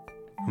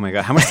 Oh my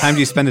God. How much time do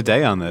you spend a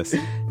day on this?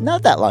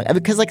 Not that long.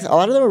 Because a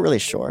lot of them are really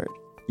short,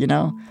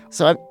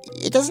 So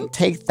it doesn't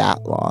take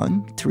that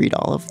long to read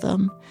all of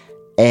them.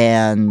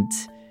 And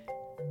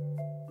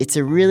it's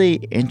a really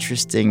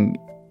interesting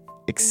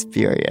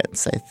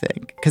experience, I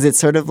think. Because it's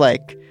sort of a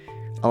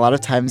lot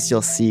of times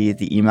you'll see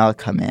the email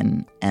come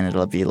in and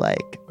it'll be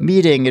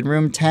meeting in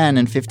room 10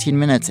 in 15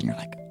 minutes. And you're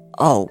like,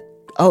 oh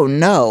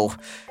no,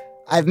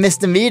 I've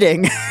missed a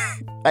meeting.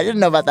 I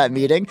didn't know about that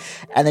meeting.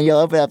 And then you'll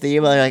open up the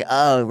email and you're like,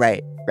 oh,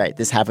 right.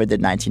 This happened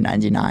in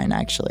 1999,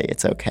 actually.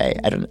 It's okay.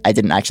 I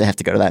didn't actually have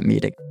to go to that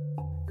meeting.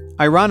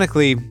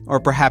 Ironically, or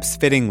perhaps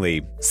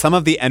fittingly, some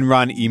of the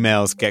Enron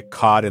emails get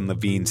caught in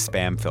Levine's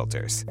spam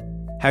filters.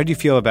 How do you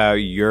feel about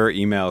your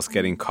emails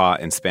getting caught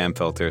in spam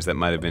filters that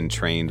might have been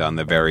trained on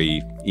the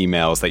very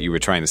emails that you were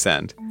trying to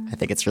send? I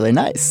think it's really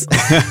nice.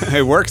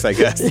 It works, I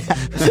guess.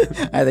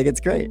 Yeah, I think it's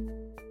great.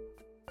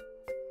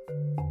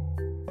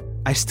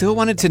 I still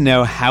wanted to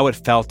know how it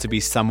felt to be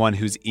someone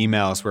whose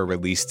emails were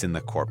released in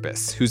the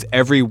corpus, whose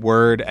every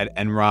word at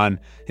Enron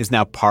is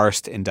now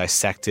parsed and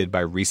dissected by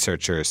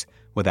researchers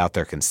without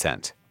their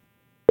consent.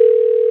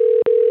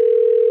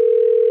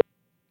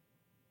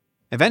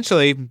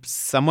 Eventually,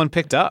 someone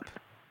picked up.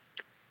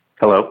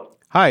 Hello.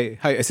 Hi.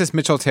 Is this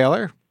Mitchell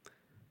Taylor?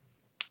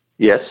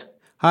 Yes.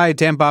 Hi,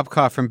 Dan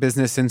Bobkoff from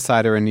Business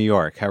Insider in New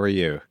York. How are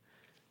you?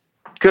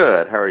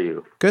 Good. How are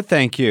you? Good,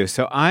 thank you.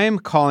 So I'm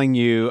calling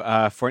you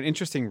for an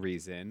interesting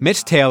reason.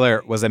 Mitch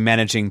Taylor was a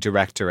managing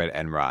director at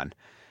Enron.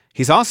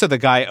 He's also the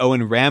guy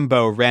Owen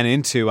Rambo ran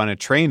into on a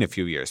train a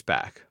few years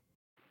back.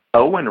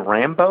 Owen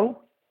Rambo?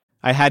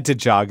 I had to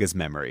jog his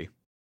memory.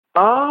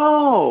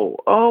 Oh.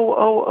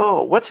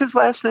 What's his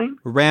last name?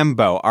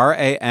 Rambo,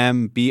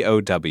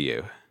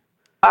 Rambow.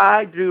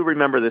 I do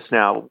remember this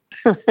now.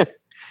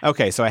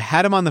 Okay, so I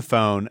had him on the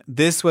phone.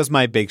 This was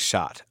my big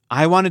shot.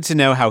 I wanted to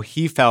know how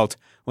he felt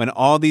when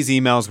all these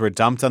emails were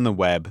dumped on the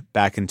web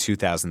back in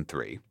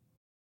 2003.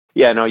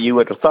 Yeah, no, you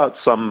would have thought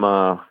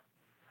some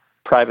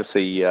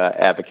privacy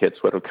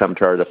advocates would have come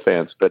to our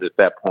defense, but at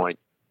that point,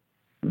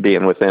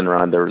 being with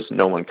Enron, there was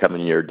no one coming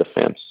to your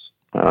defense.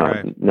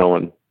 Right. No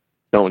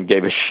one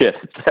gave a shit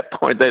at that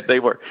point.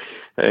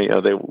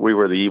 We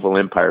were the evil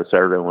empire, so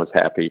everyone was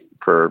happy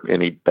for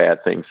any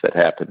bad things that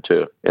happened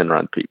to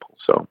Enron people.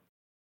 So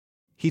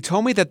he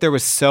told me that there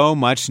was so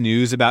much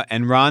news about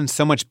Enron,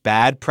 so much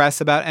bad press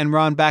about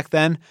Enron back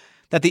then,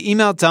 that the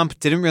email dump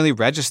didn't really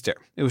register.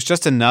 It was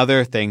just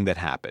another thing that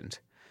happened.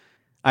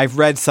 I've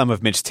read some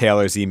of Mitch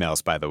Taylor's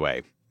emails, by the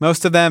way.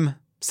 Most of them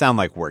sound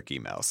like work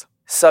emails.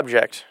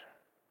 Subject: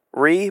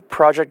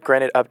 Project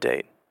granted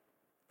update.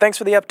 Thanks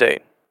for the update.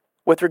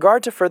 With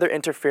regard to further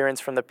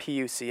interference from the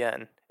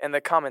PUCN and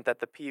the comment that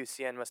the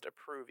PUCN must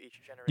approve each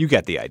generation... You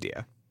get the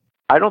idea.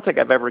 I don't think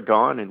I've ever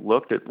gone and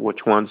looked at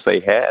which ones they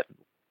had.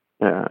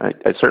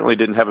 I certainly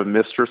didn't have a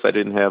mistress. I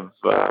didn't have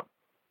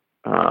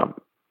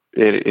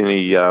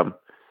any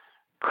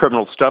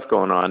criminal stuff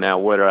going on. Now,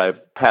 whether I've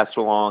passed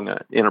along an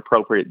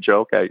inappropriate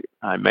joke,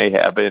 I may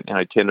have it, and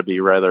I tend to be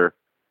rather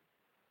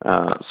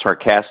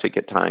sarcastic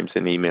at times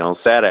in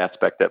emails. That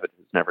aspect of it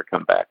has never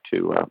come back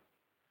to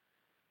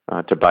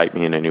bite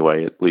me in any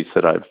way, at least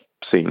that I've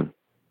seen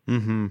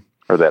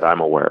or that I'm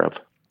aware of.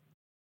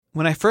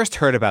 When I first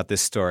heard about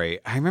this story,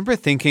 I remember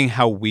thinking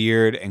how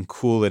weird and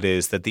cool it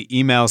is that the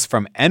emails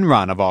from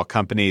Enron, of all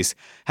companies,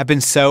 have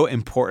been so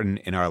important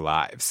in our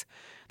lives.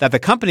 That the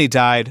company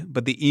died,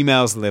 but the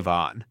emails live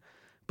on.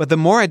 But the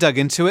more I dug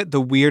into it,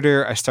 the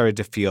weirder I started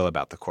to feel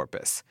about the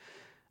corpus.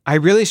 I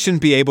really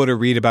shouldn't be able to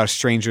read about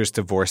strangers'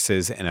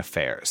 divorces and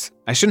affairs.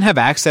 I shouldn't have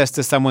access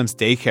to someone's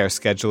daycare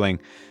scheduling,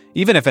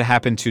 even if it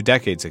happened 2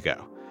 decades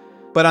ago.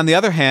 But on the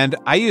other hand,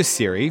 I use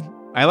Siri.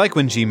 I like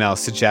when Gmail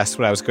suggests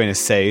what I was going to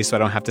say so I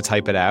don't have to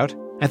type it out.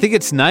 I think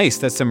it's nice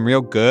that some real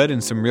good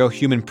and some real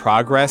human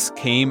progress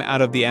came out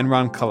of the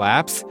Enron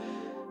collapse,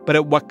 but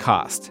at what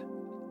cost?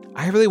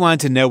 I really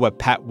wanted to know what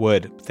Pat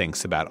Wood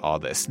thinks about all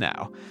this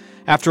now.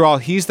 After all,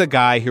 he's the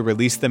guy who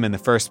released them in the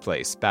first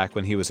place, back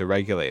when he was a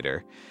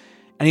regulator.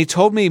 And he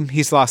told me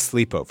he's lost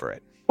sleep over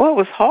it. Well, it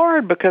was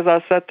hard because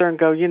I sat there and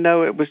go,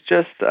 it was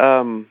just,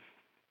 the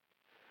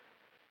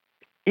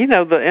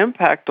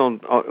impact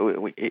on...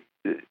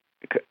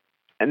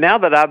 And now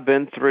that I've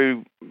been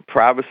through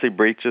privacy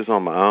breaches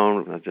on my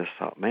own, I just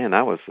thought, man,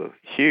 I was a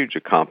huge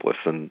accomplice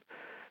in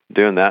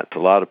doing that to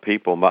a lot of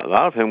people, a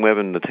lot of whom live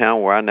in the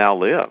town where I now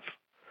live.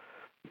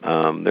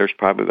 There's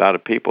probably a lot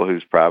of people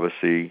whose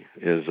privacy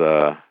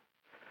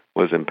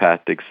was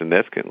impacted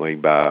significantly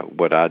by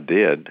what I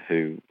did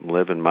who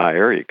live in my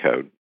area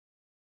code.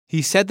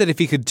 He said that if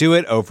he could do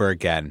it over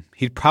again,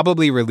 he'd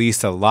probably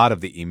release a lot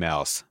of the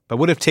emails, but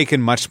would have taken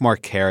much more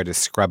care to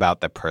scrub out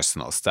the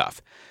personal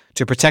stuff,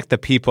 to protect the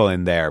people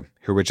in there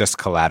who were just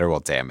collateral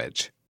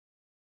damage.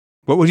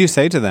 What would you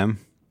say to them?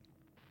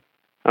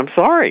 I'm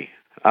sorry.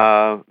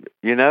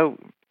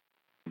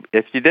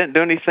 If you didn't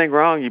do anything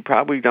wrong, you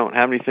probably don't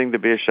have anything to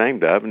be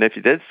ashamed of. And if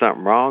you did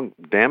something wrong,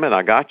 damn it,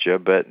 I got you.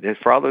 But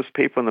it's for all those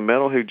people in the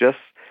middle who just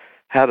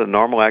had a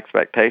normal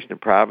expectation of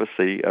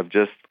privacy of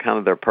just kind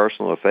of their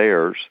personal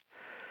affairs,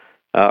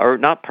 or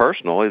not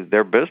personal,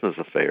 their business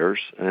affairs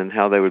and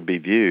how they would be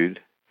viewed.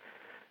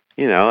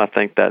 I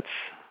think that's,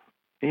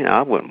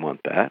 I wouldn't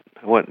want that.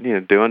 I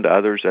wouldn't, doing to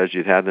others as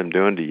you'd have them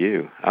doing to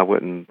you. I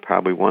wouldn't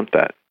probably want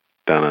that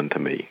done unto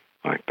me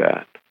like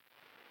that.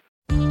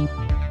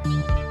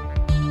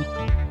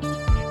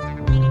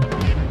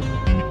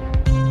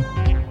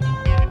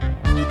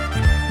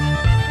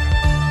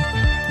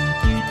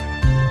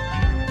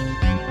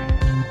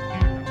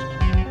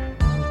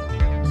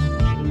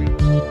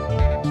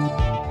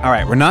 All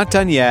right, we're not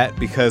done yet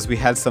because we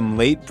had some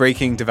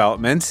late-breaking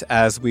developments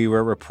as we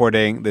were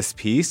reporting this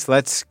piece.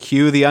 Let's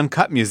cue the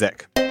uncut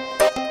music.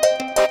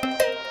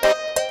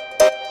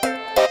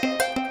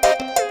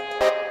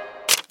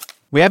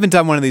 We haven't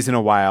done one of these in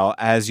a while.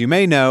 As you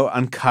may know,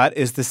 Uncut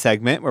is the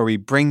segment where we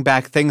bring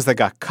back things that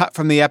got cut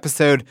from the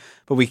episode,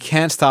 but we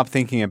can't stop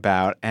thinking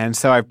about. And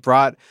so I've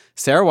brought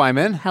Sarah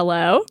Wyman.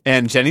 Hello.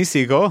 And Jenny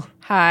Siegel.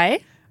 Hi.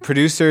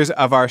 Producers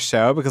of our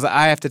show, because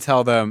I have to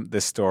tell them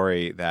this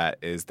story that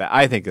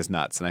I think is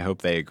nuts, and I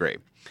hope they agree.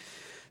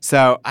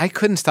 So I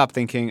couldn't stop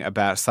thinking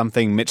about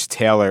something Mitch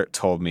Taylor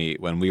told me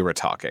when we were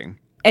talking.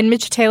 And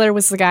Mitch Taylor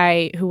was the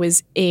guy who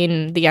was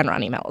in the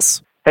Enron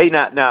emails. Hey,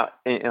 now,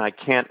 and I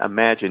can't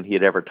imagine he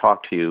had ever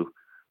talked to you,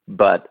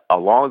 but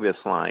along this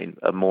line,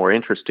 a more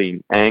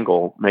interesting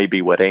angle may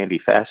be what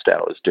Andy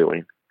Fastow is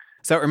doing.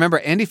 So remember,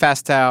 Andy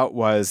Fastow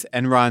was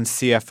Enron's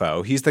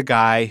CFO. He's the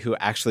guy who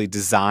actually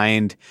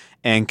designed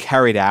and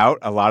carried out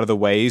a lot of the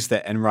ways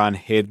that Enron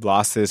hid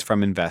losses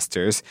from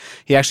investors.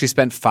 He actually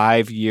spent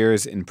 5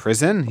 years in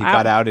prison. He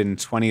got out in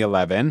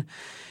 2011.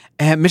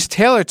 And Mitch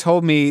Taylor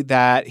told me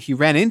that he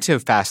ran into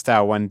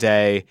Fastow one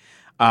day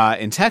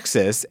in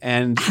Texas,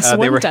 and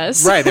they were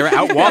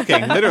out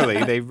walking.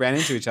 Literally, they ran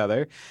into each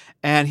other,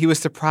 and he was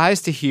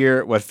surprised to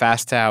hear what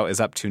Fastow is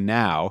up to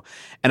now.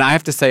 And I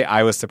have to say,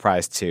 I was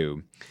surprised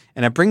too.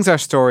 And it brings our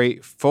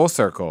story full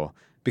circle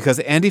because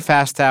Andy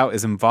Fastow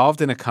is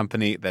involved in a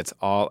company that's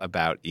all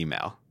about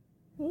email.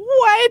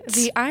 What?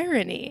 The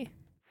irony.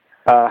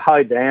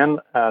 Hi, Dan.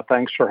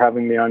 Thanks for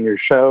having me on your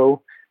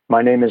show.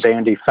 My name is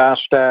Andy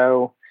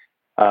Fastow.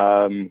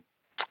 I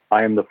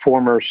am the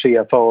former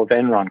CFO of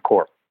Enron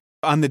Corp.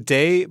 On the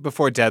day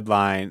before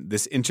deadline,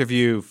 this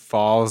interview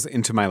falls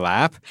into my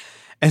lap.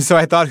 And so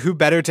I thought, who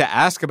better to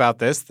ask about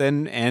this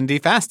than Andy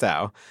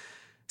Fastow?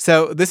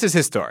 So this is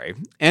his story.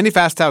 Andy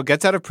Fastow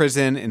gets out of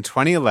prison in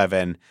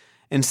 2011,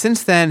 and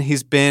since then,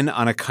 he's been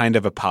on a kind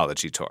of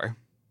apology tour.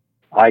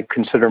 I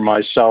consider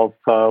myself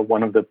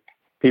one of the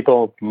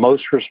people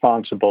most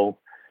responsible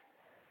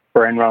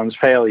for Enron's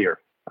failure.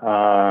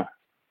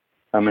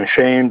 I'm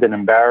ashamed and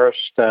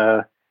embarrassed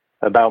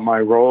about my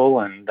role,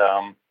 and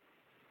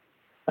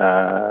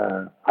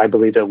I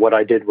believe that what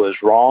I did was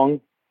wrong,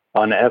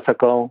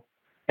 unethical,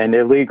 and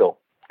illegal.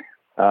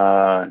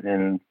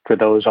 And for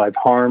those I've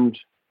harmed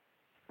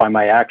by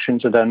my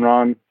actions at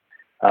Enron,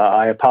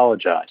 I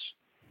apologize.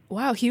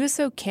 Wow, he was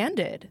so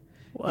candid.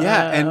 Whoa.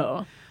 Yeah,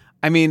 and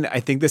I mean, I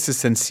think this is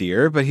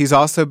sincere, but he's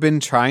also been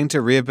trying to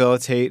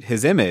rehabilitate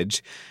his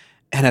image.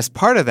 And as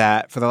part of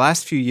that, for the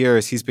last few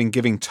years, he's been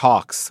giving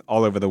talks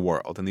all over the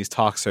world. And these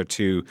talks are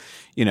to,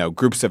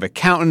 groups of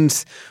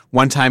accountants.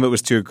 One time it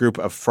was to a group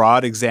of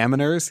fraud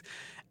examiners.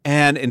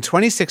 And in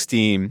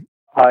 2016,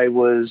 I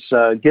was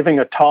giving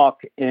a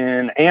talk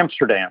in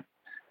Amsterdam.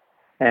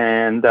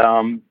 And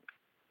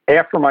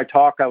after my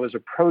talk, I was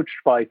approached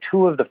by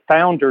two of the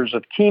founders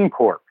of Keen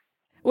Corp.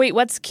 Wait,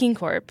 what's Keen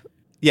Corp?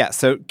 Yeah,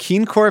 so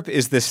Keen Corp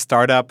is this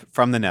startup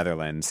from the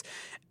Netherlands.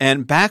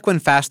 And back when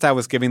Fastow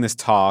was giving this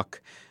talk,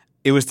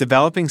 it was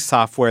developing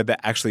software that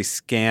actually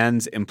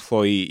scans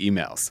employee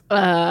emails.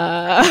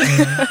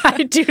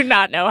 I do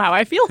not know how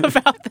I feel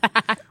about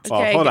that.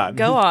 Well, okay, hold on.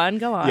 Go on.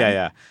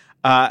 Yeah.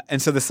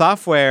 And so the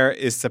software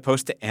is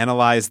supposed to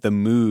analyze the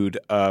mood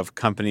of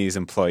companies'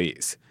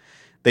 employees.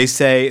 They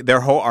say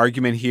their whole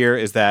argument here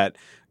is that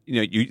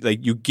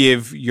you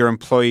give your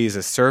employees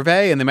a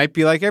survey and they might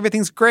be like,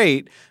 everything's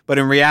great, but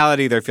in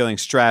reality they're feeling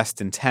stressed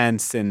and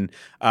tense and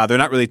they're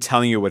not really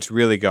telling you what's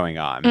really going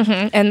on.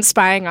 Mm-hmm. And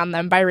spying on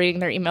them by reading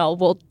their email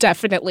will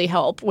definitely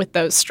help with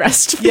those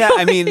stressed feelings. Yeah,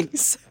 I mean,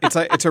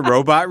 it's a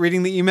robot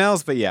reading the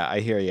emails, but yeah,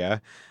 I hear you.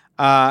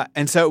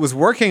 And so it was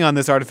working on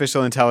this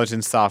artificial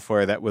intelligence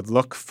software that would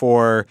look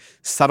for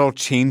subtle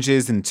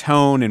changes in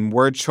tone and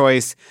word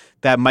choice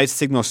that might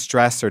signal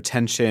stress or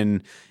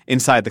tension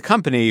inside the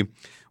company,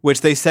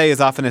 which they say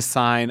is often a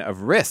sign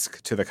of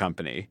risk to the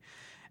company.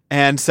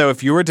 And so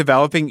if you were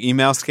developing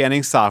email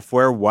scanning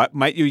software, what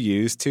might you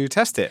use to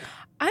test it?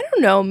 I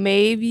don't know,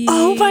 maybe.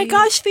 Oh my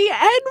gosh, the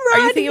Enron. Are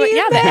you thinking emails?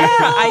 yeah, the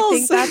Enron. I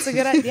think that's a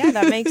good idea. Yeah,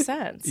 that makes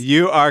sense.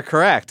 You are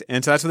correct.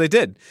 And so that's what they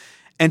did.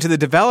 And to the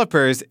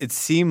developers, it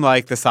seemed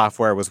like the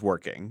software was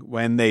working.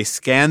 When they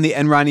scanned the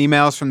Enron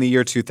emails from the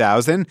year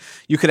 2000,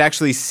 you could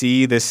actually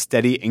see this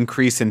steady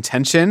increase in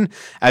tension,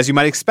 as you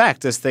might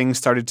expect, as things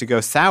started to go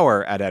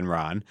sour at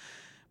Enron.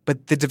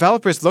 But the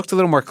developers looked a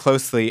little more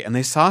closely, and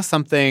they saw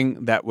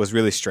something that was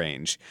really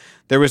strange.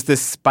 There was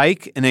this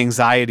spike in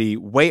anxiety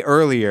way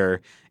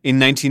earlier in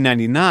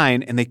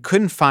 1999, and they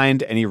couldn't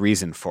find any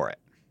reason for it.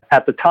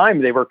 At the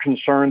time, they were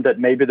concerned that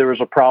maybe there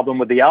was a problem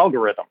with the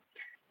algorithm.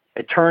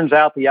 It turns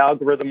out the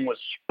algorithm was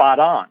spot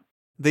on.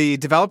 The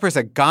developers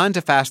had gone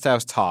to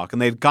Fastow's talk,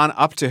 and they'd gone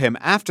up to him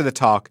after the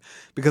talk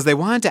because they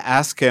wanted to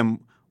ask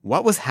him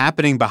what was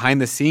happening behind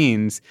the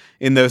scenes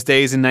in those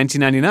days in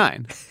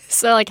 1999.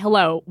 So,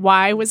 hello,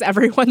 why was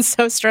everyone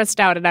so stressed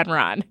out at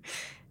Enron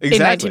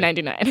in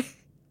 1999?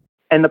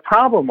 And the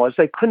problem was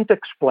they couldn't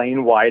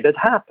explain why it had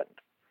happened.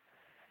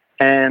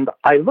 And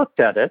I looked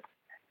at it,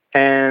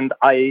 and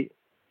I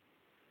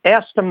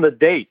asked them the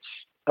dates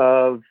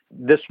of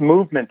this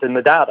movement in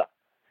the data.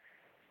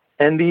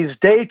 And these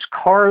dates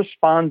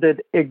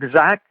corresponded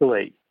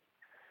exactly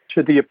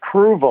to the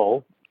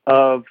approval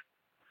of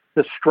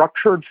the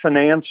structured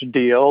finance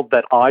deal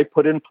that I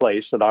put in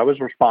place, that I was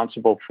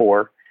responsible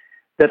for,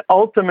 that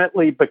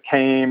ultimately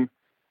became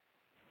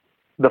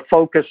the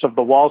focus of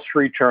the Wall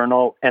Street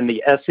Journal and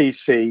the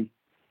SEC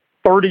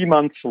 30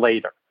 months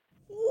later.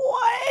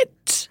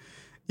 What?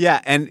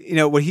 Yeah, and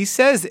what he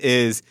says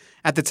is,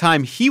 at the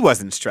time, he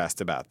wasn't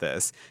stressed about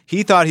this.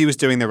 He thought he was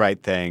doing the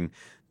right thing.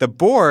 The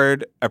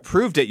board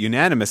approved it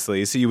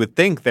unanimously, so you would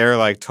think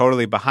they're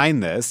totally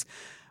behind this.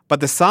 But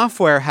the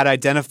software had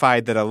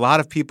identified that a lot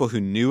of people who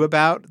knew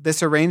about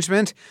this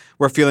arrangement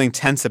were feeling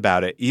tense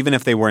about it, even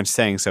if they weren't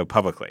saying so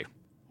publicly.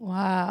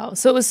 Wow.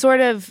 So it was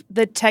sort of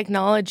the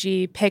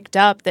technology picked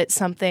up that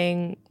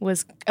something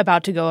was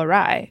about to go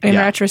awry. In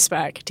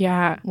retrospect,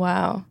 yeah.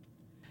 Wow.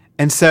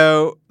 And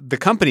so the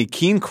company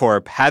Keen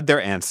Corp had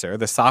their answer.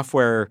 The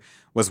software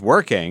was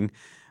working.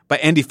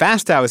 But Andy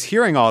Fastow is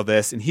hearing all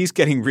this, and he's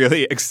getting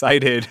really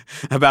excited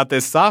about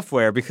this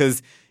software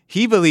because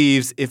he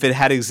believes if it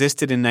had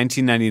existed in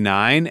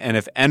 1999 and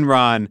if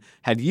Enron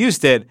had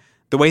used it,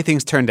 the way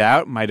things turned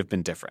out might have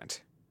been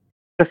different.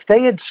 If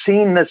they had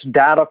seen this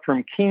data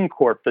from Keen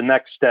Corp the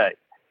next day,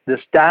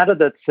 this data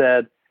that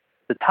said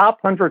the top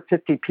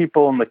 150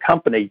 people in the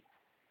company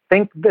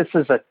think this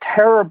is a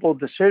terrible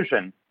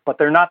decision, but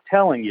they're not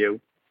telling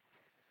you,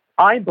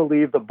 I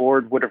believe the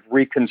board would have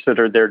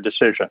reconsidered their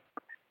decision.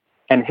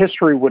 And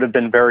history would have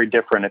been very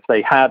different if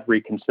they had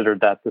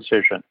reconsidered that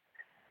decision,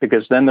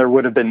 because then there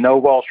would have been no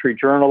Wall Street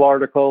Journal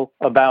article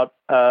about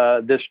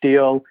this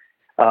deal.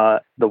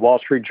 The Wall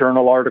Street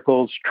Journal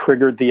articles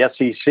triggered the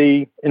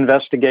SEC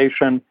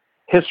investigation.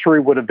 History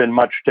would have been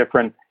much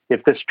different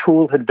if this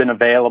tool had been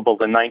available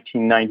in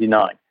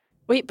 1999.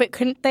 Wait, but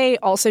couldn't they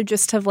also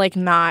just have,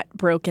 not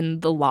broken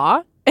the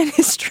law and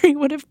history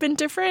would have been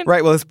different?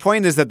 Right. Well, his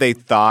point is that they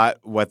thought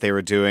what they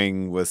were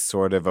doing was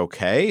sort of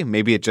okay.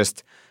 Maybe it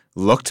just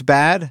looked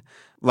bad.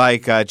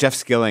 Like Jeff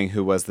Skilling,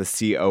 who was the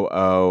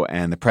COO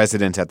and the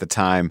president at the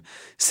time,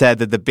 said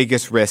that the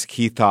biggest risk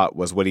he thought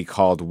was what he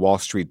called Wall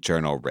Street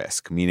Journal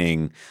risk,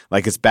 meaning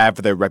it's bad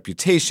for their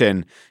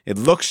reputation. It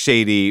looks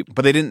shady,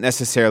 but they didn't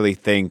necessarily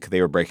think they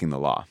were breaking the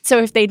law. So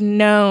if they'd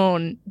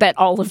known that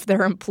all of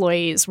their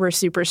employees were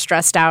super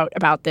stressed out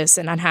about this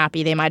and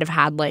unhappy, they might have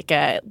had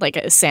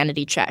a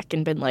sanity check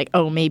and been like,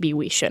 oh, maybe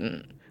we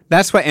shouldn't.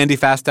 That's what Andy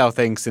Fastow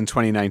thinks in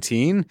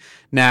 2019.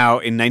 Now,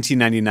 in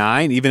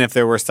 1999, even if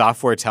there were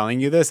software telling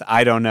you this,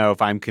 I don't know if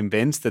I'm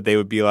convinced that they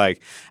would be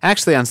like,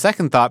 actually, on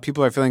second thought,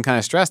 people are feeling kind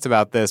of stressed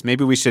about this.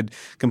 Maybe we should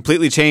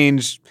completely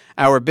change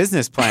our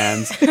business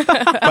plans.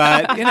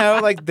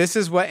 But, this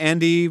is what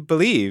Andy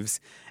believes.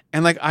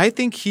 And, I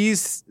think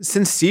he's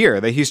sincere,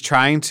 that he's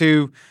trying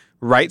to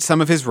right some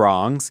of his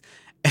wrongs.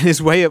 And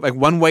his way of,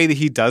 one way that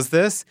he does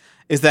this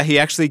is that he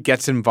actually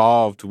gets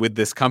involved with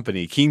this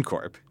company, Keen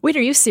Corp. Wait,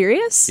 are you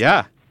serious?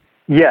 Yeah.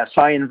 Yes,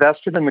 I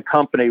invested in the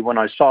company when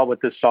I saw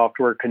what this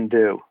software can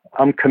do.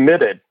 I'm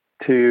committed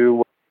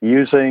to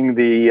using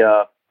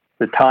the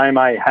time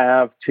I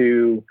have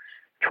to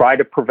try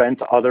to prevent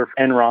other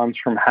Enrons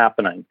from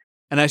happening.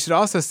 And I should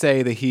also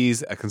say that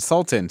he's a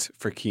consultant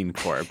for Keen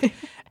Corp.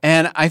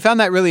 And I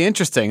found that really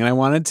interesting, and I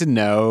wanted to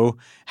know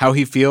how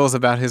he feels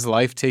about his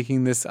life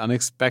taking this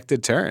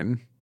unexpected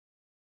turn.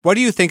 What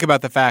do you think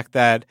about the fact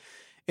that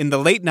in the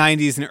late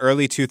 90s and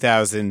early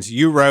 2000s,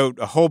 you wrote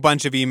a whole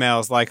bunch of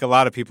emails like a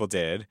lot of people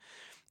did,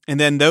 and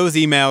then those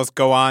emails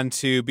go on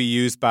to be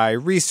used by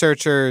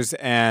researchers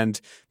and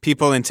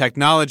people in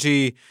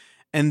technology,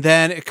 and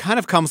then it kind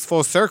of comes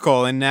full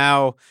circle, and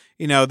now,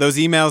 those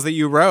emails that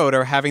you wrote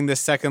are having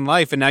this second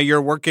life, and now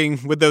you're working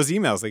with those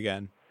emails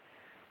again?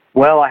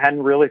 Well, I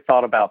hadn't really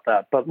thought about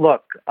that. But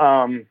look,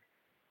 I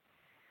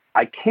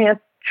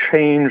can't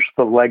change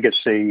the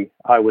legacy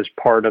I was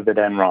part of at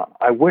Enron.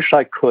 I wish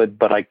I could,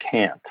 but I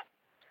can't.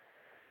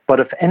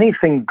 But if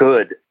anything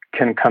good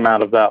can come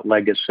out of that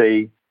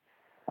legacy,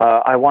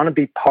 I want to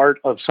be part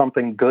of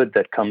something good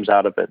that comes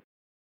out of it.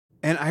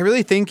 And I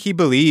really think he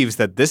believes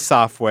that this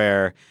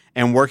software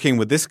and working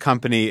with this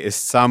company is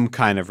some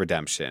kind of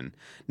redemption.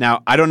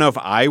 Now, I don't know if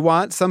I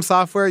want some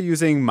software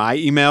using my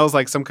emails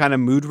like some kind of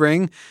mood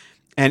ring.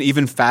 And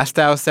even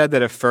Fastow said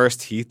that at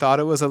first he thought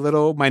it was a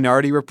little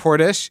Minority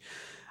Report-ish.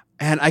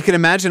 And I can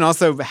imagine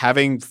also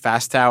having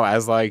Fastow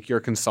as your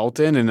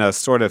consultant and a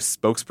sort of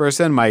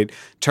spokesperson might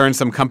turn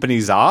some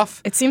companies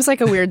off. It seems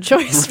like a weird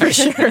choice for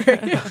sure.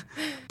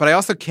 But I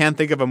also can't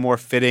think of a more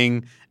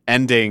fitting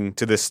ending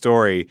to this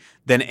story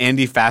than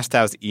Andy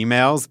Fastow's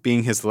emails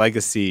being his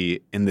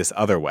legacy in this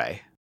other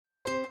way.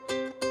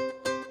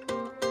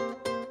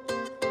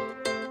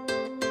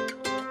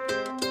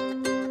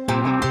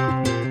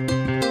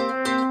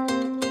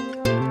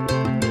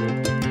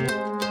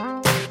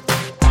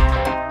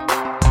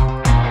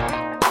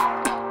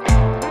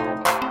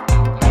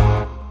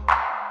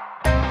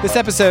 This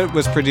episode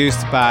was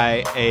produced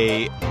by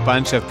a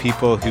bunch of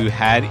people who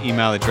had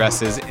email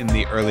addresses in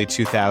the early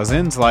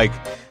 2000s, like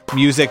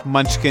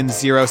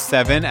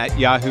musicmunchkin07 at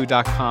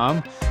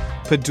yahoo.com,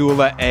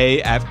 Padula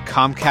A at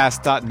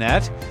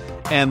comcast.net,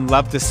 and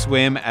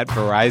lovetoswim at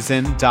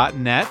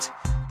verizon.net.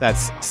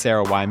 That's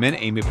Sarah Wyman,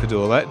 Amy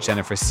Padula,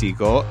 Jennifer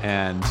Siegel,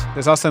 and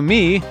there's also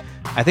me.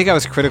 I think I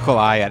was Critical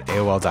Eye at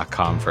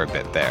AOL.com for a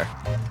bit there.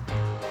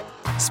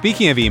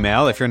 Speaking of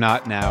email, if you're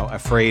not now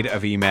afraid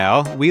of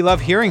email, we love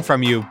hearing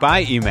from you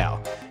by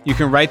email. You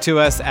can write to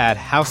us at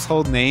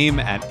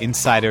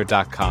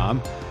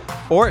householdname@insider.com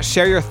or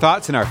share your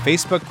thoughts in our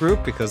Facebook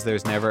group because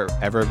there's never,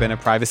 ever been a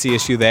privacy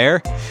issue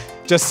there.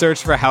 Just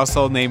search for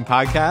Household Name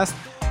Podcast.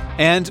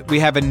 And we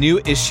have a new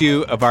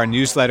issue of our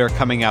newsletter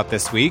coming out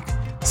this week.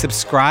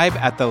 Subscribe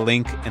at the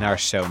link in our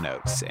show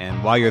notes.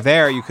 And while you're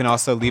there, you can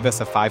also leave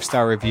us a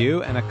 5-star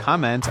review and a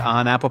comment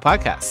on Apple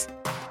Podcasts.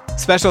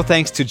 Special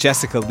thanks to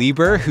Jessica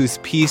Lieber, whose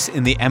piece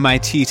in the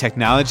MIT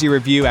Technology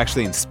Review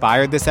actually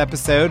inspired this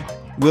episode.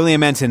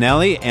 William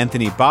Antonelli,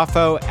 Anthony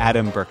Boffo,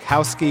 Adam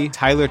Burkowski,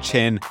 Tyler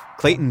Chin,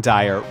 Clayton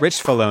Dyer,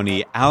 Rich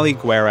Filoni, Ali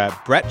Guerra,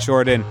 Brett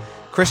Jordan,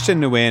 Christian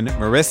Nguyen,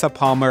 Marissa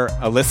Palmer,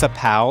 Alyssa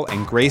Powell,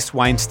 and Grace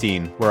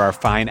Weinstein were our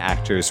fine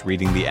actors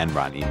reading the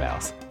Enron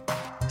emails.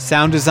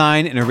 Sound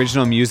design and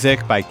original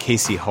music by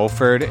Casey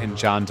Holford and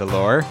John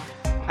Delore.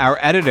 Our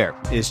editor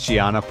is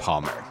Gianna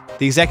Palmer.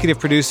 The executive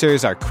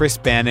producers are Chris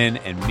Bannon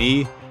and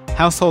me.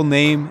 Household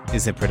Name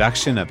is a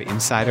production of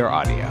Insider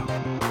Audio.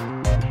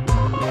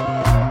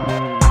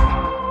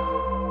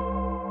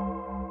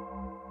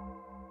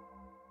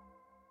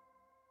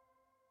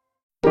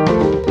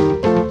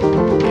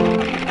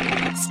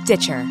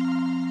 Stitcher.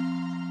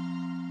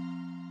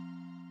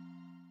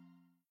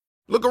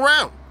 Look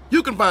around.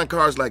 You can find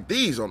cars like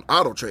these on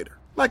AutoTrader,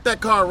 like that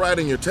car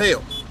riding your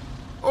tail.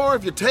 Or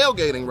if you're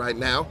tailgating right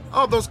now,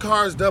 all those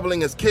cars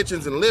doubling as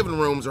kitchens and living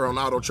rooms are on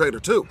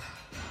AutoTrader too.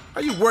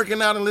 Are you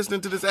working out and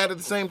listening to this ad at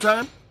the same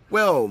time?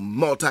 Well,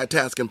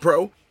 multitasking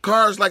pro,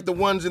 cars like the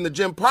ones in the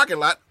gym parking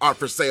lot are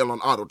for sale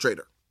on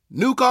AutoTrader.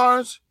 New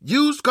cars,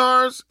 used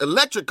cars,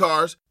 electric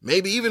cars,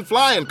 maybe even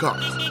flying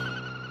cars.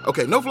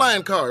 Okay, no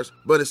flying cars,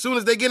 but as soon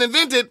as they get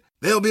invented,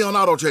 they'll be on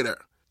AutoTrader.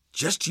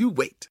 Just you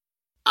wait.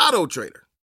 AutoTrader.